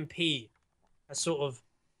VMP has sort of,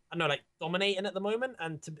 I don't know, like dominating at the moment.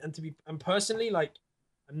 And personally, like,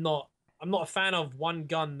 I'm not a fan of one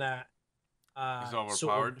gun that. It's overpowered.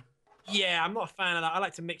 Sort of, yeah, I'm not a fan of that. I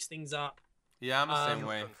like to mix things up. Yeah, I'm the same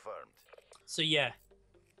way. Confirmed. So yeah,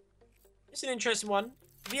 it's an interesting one.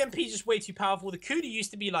 VMP is just way too powerful. The Kuda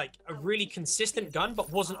used to be like a really consistent gun,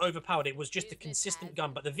 but wasn't overpowered. It was just a consistent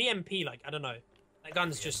gun. But the VMP, like, I don't know, that gun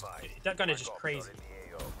is just crazy.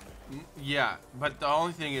 Yeah, but the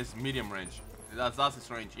only thing is medium range. That's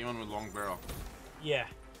its range, even with long barrel. Yeah.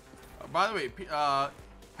 By the way,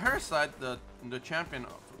 Parasite, the champion,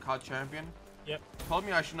 COD champion, Yep. told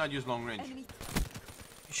me I should not use long range. Enemy.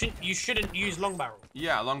 You shouldn't use long barrel.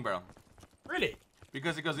 Yeah, long barrel. Really?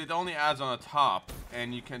 Because it only adds on the top,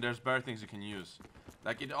 and there's better things you can use.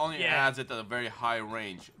 Like it only Yeah. adds it at a very high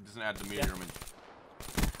range. It doesn't add the medium range.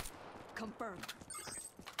 Confirmed. Oh,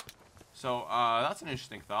 So that's an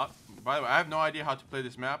interesting thought. By the way, I have no idea how to play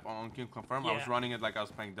this map on King Confirm. I was Yeah. running it like I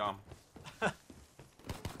was playing dumb.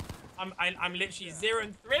 I'm literally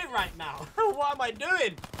 0-3 right now. What am I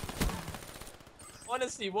doing?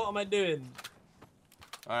 Honestly, what am I doing?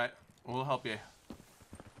 All right, we'll help you.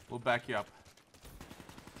 We'll back you up.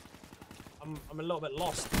 I'm a little bit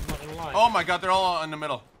lost. I'm not gonna lie. Oh my God, they're all in the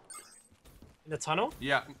middle. In the tunnel?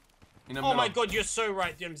 Yeah, in the Oh middle. my God, you're so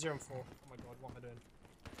right. I'm 0-4. Oh my God, what am I doing?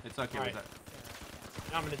 It's okay Alright. with that.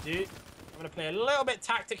 You know what I'm gonna do? I'm gonna play a little bit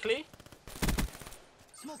tactically.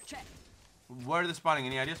 Smoke check. Where are they spawning?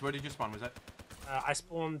 Any ideas? Where did you spawn? Was that I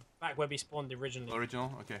spawned back where we spawned originally.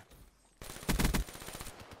 original? Okay.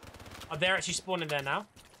 Oh, they're actually spawning there now.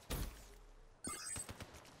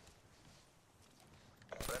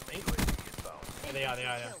 Friendly UAV inbound. Yeah, they are,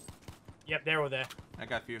 yeah. Yep, they're all there. I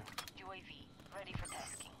got you. UAV ready for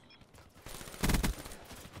tasking.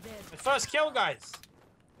 The first kill, guys.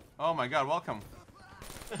 Oh my god, welcome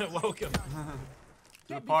Welcome.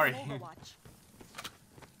 to the party.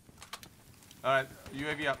 Alright,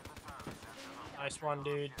 UAV up. Nice one,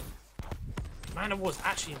 dude. Man of War's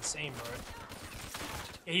actually insane, bro.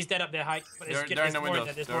 Yeah, he's dead up there, Hike. But They're in the more in windows.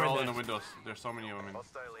 there, there's They're more all in in the there. windows. There's so many of them.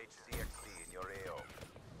 Hostile HCXD in your AO.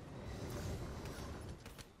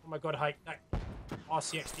 Oh my god, Hike. That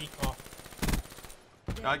RCXD car.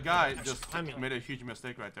 That guy just I mean- made a huge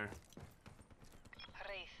mistake right there.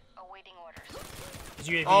 Wraith awaiting orders. His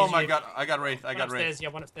UAV, Oh his my UAV. god, I got Wraith. I One got upstairs, Wraith. yeah,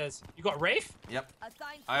 one upstairs. You got Wraith? Yep.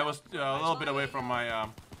 Assigned I was a little bit away from my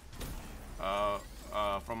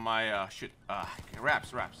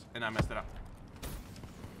wraps, and I messed it up.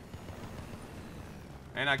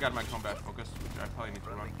 And I got my combat focus, which I probably need to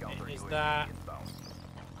Friendly run. counter Is UAV that- inbound.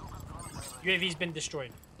 UAV's been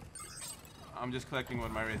destroyed. I'm just collecting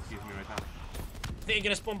what my Wraith gives me right now. I think you're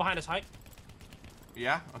gonna spawn behind us, Hike.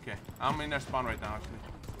 Yeah? Okay. I'm in their spawn right now, actually.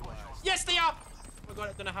 Yes, they are! Oh my god,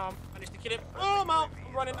 I don't know how I managed to kill him. Oh, I'm out.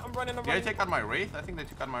 I'm running. Did they take out my Wraith? I think they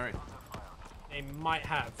took out my Wraith. They might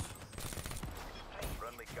have.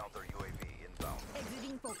 Friendly counter UAV inbound.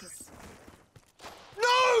 Exiting focus.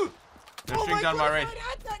 No! They're shooting down my Wraith. If I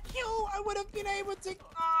had that kill, I would have been able to.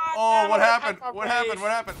 Oh, damn, what I would've happened? had my What happened? Wraith.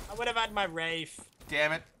 What happened? I would have had my Wraith.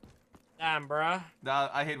 Damn it. Damn, bruh.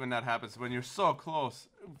 I hate when that happens. When you're so close.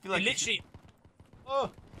 I feel like Literally. Oh,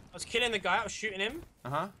 I was killing the guy. I was shooting him,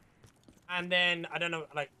 Uh-huh. and then I don't know,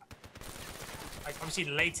 like obviously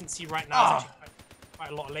the latency right now Ah. is actually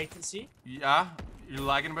quite a lot of latency. Yeah? You're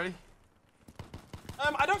lagging, buddy?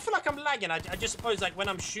 I don't feel like I'm lagging. I just suppose like when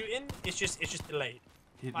I'm shooting, it's just delayed.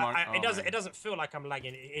 Hit Like, mark. it Oh, doesn't man. it doesn't feel like I'm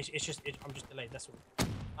lagging. I'm just delayed. That's all.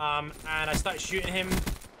 And I started shooting him,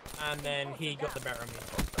 and then he got the better of me.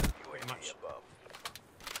 UAV much. above.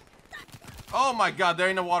 Oh my god, they're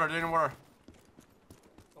in the water. They're in the water.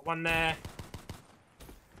 Got one there.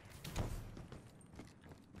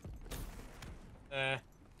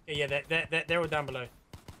 Yeah, they're all down below.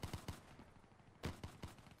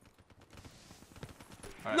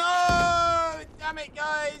 Alright. No! Damn it,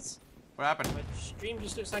 guys! What happened? My stream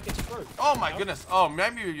just looks like it's broke. Oh my No? goodness. Oh,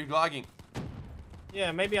 maybe you're lagging.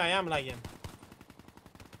 Yeah, maybe I am lagging.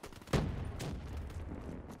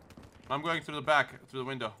 I'm going through the back, through the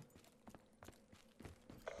window.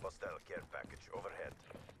 Hostile care package overhead.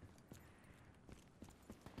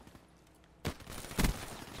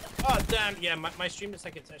 Oh, damn. Yeah, my stream looks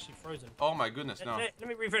like it's actually frozen. Oh my goodness, no. Let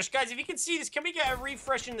me refresh. Guys, if you can see this, can we get a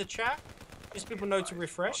refresh in the chat? Just people know to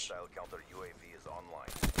refresh. Hostile counter UAV is online.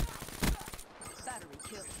 Battery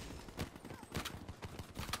kill.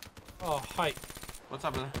 Oh, hype. What's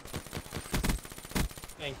up, brother?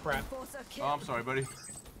 Dang crap. Enforcer kill. Oh, I'm sorry, buddy.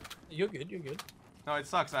 You're good, you're good. No, it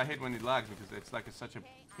sucks. I hate when it lags because it's like such a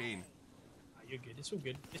pain. You're good, it's all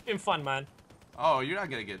good. It's been fun, man. Oh, you're not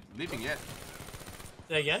gonna get leaving yet.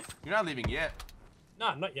 Say again? You're not leaving yet.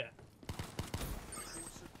 No, not yet.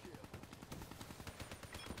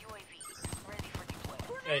 UAV ready for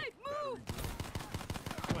deploy. Okay.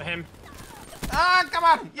 Got him. Ah, come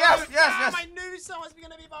on! Yes, yes, Damn, yes! I knew someone was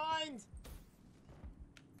gonna be behind.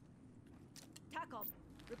 TACOM.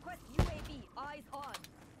 Request UAV. Eyes on.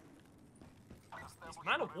 This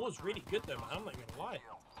Man of War is really good though, man. I'm not gonna lie.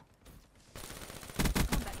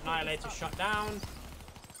 Combat Annihilator focus shut down.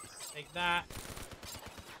 Take that.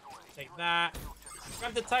 Take that.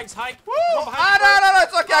 Grab the tags, hike. Woo! Ah, no,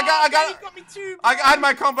 it's okay. I You got got me too. I had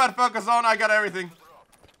my combat focus on. I got everything.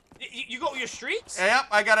 You got all your streaks? Yep,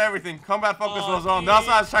 I got everything. Combat focus Oh, was on. dude, That's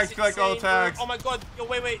why I was trying to that's collect all the insane, bro. tags. Oh my god. Yo,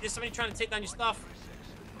 wait. There's somebody trying to take down your stuff.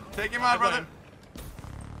 Take him out, I got brother. him.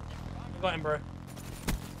 I got him, bro.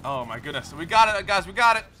 Oh my goodness. We got it, guys. We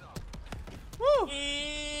got it. Woo!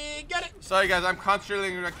 Get it. Sorry, guys. I'm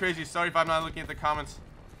concentrating like crazy. Sorry if I'm not looking at the comments.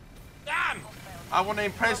 Damn. I want to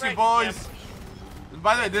impress you, Alright, boys.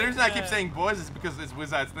 By the way, the reason I keep saying boys is because it's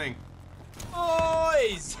Wizard's thing.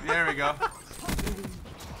 Boys. There we go.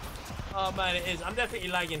 Oh man, it is. I'm definitely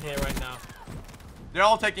lagging here right now. They're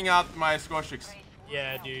all taking out my score streaks.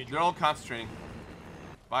 Yeah, dude. They're all concentrating.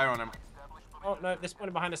 Fire on them. Oh no, they're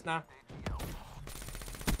spawning behind us now.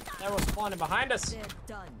 They're all spawning behind us. They're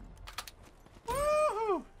done.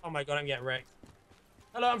 Woohoo! Oh my god, I'm getting wrecked.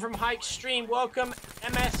 Hello, I'm from Hike Stream. Welcome,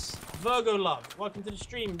 MS Virgo Love. Welcome to the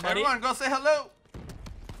stream, buddy. Everyone, go say hello.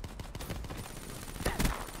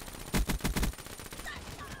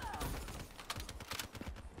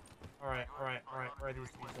 Alright. Where are these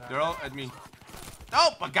dudes at? They're all at me.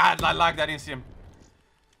 Oh my god, I lagged. I didn't see him.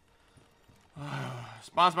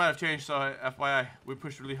 Spawns might have changed, so FYI, we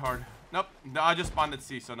pushed really hard. Nope, no, I just spawned at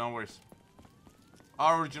C, so no worries.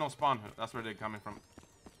 Our original spawn, that's where they're coming from.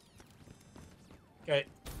 Okay.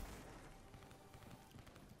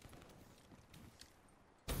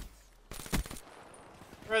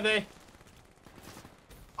 Where are they?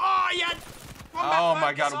 Oh, yeah! Oh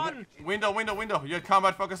my god, window. You had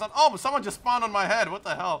combat focus on. Oh, but someone just spawned on my head. What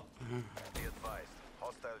the hell? Be advised.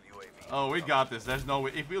 Hostile UAV. Oh, we got this. There's no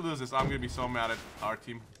way. If we lose this, I'm gonna be so mad at our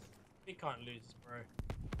team. We can't lose, bro.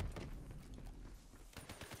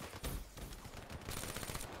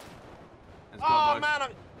 Let's go, Oh boys. man,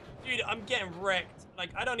 dude, I'm getting wrecked. Like,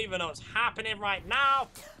 I don't even know what's happening right now.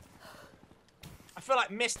 I feel like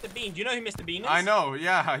Mr. Bean. Do you know who Mr. Bean is? I know,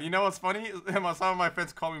 yeah. You know what's funny? Some of my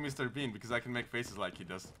friends call me Mr. Bean because I can make faces like he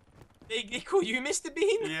does. They call you Mr.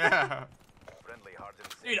 Bean? Yeah. Friendly hardened.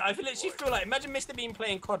 Dude, I literally feel like, imagine Mr. Bean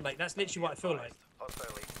playing COD. Like, that's literally what I feel like.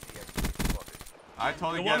 Hostile HCXD spotted. I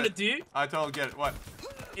totally So get what I'm it. gonna do I totally get it. What?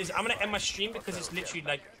 is I'm gonna end my stream because it's literally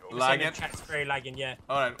like Lagging? the chat's very lagging, yeah.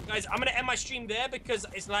 Alright. Guys, I'm gonna end my stream there because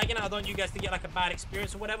it's lagging. I don't want you guys to get like a bad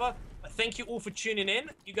experience or whatever. But thank you all for tuning in.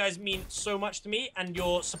 You guys mean so much to me, and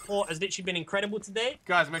your support has literally been incredible today.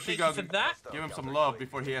 Guys, make sure you Thank go you for that. give him some love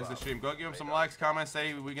before he ends the stream. Go give him some likes, comments,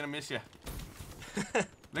 say we're gonna miss you.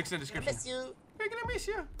 Links in the description. Miss you. We're gonna miss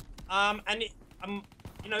you. And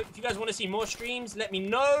you know, if you guys want to see more streams, let me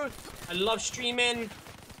know. I love streaming.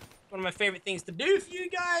 It's one of my favorite things to do for you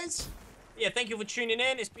guys. Yeah, thank you for tuning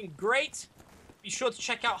in. It's been great. Be sure to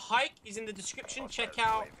check out Hike. He's in the description. Check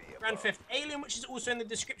out Grand Theft Alien, which is also in the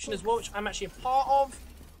description as well, which I'm actually a part of.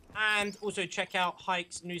 And also check out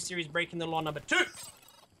Hike's new series, Breaking the Law #2.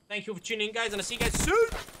 Thank you for tuning in, guys, and I'll see you guys soon.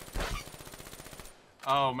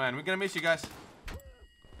 Oh man, we're gonna miss you guys.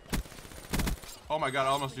 Oh my god, I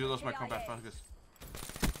almost lost my combat focus.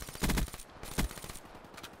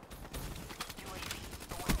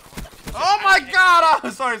 Oh my god! Oh,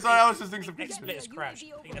 sorry, I was just doing some Next split is crash.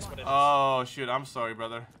 I think that's what it is. Oh shoot, I'm sorry,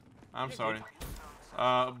 brother. I'm sorry.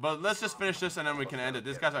 But let's just finish this and then we can end it.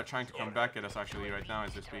 These guys are trying to come back at us actually right now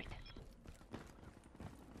as we speak.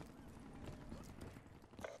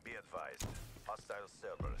 Be advised. Hostile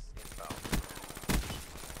servers inbound.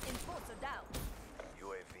 Enforcer down.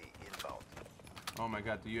 UAV inbound. Oh my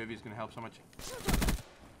god, the UAV is gonna help so much.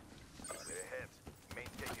 Clear ahead.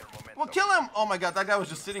 Maintain your momentum. Well, kill him! Oh my god, that guy was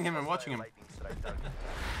just sitting him and watching him. Lightning strike target.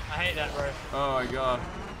 I hate that, bro. Oh my god.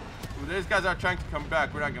 These guys are trying to come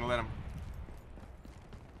back. We're not gonna let them.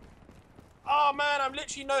 Oh man, I'm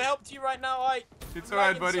literally no help to you right now. It's I'm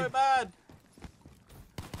alright, lagging buddy. so bad.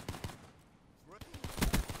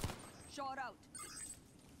 Shot out.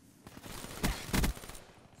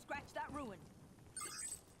 Scratch that ruin.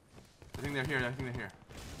 I think they're here.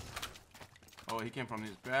 Oh, he came from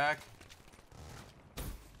his back.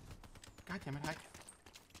 God damn it, Hike.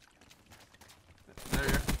 There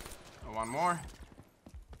you go. Oh, one more.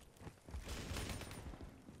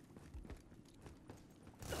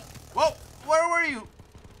 Whoa! Where were you?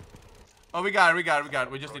 Oh, we got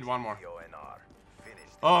it. We just need one more. ONR.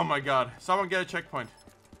 Finished. Oh my god. Someone get a checkpoint.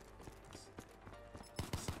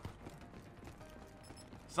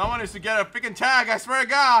 Someone needs to get a freaking tag, I swear to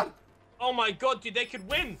god! Oh my god, dude, they could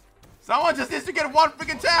win. Someone just needs to get one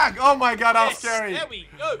freaking tag! Oh my god, that was scary. There we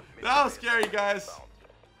go. That was scary, guys.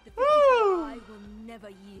 The Woo! 55 will never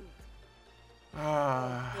yield.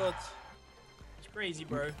 God. It's crazy,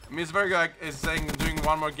 bro. Miss Virgo is saying doing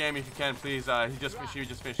one more game if you can, please. She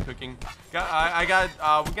just finished cooking.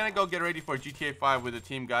 We're gonna go get ready for GTA 5 with the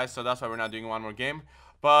team, guys. So that's why we're not doing one more game.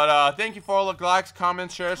 But thank you for all the likes,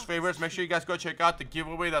 comments, shares, favorites. Make sure you guys go check out the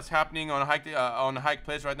giveaway that's happening on Hike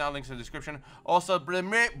Plays right now. Links in the description. Also,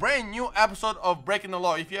 brand new episode of Breaking the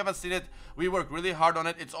Law. If you haven't seen it, we work really hard on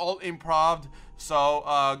it. It's all improv. So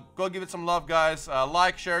go give it some love, guys.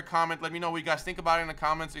 Like, share, comment. Let me know what you guys think about it in the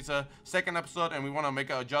comments. It's a second episode, and we want to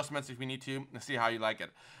make adjustments if we need to see how you like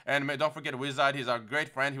it. And don't forget Wizard. He's our great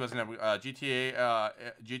friend. He was in a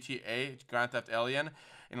GTA Grand Theft Alien.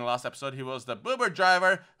 In the last episode, he was the boober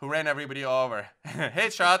driver who ran everybody over.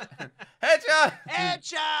 Headshot! Headshot!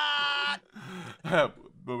 Headshot!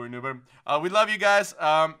 Boober noober. We love you guys.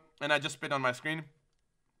 And I just spit on my screen.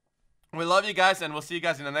 We love you guys, and we'll see you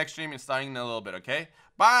guys in the next stream. It's starting in a little bit, okay?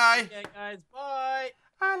 Bye! Okay, guys, bye!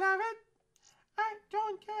 I love it. I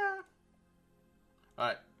don't care.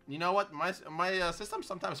 Alright, you know what? My system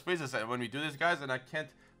sometimes freezes when we do this, guys, and I can't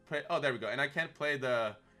play. Oh, there we go. And I can't play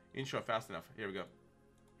the intro fast enough. Here we go.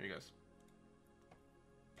 Here you guys.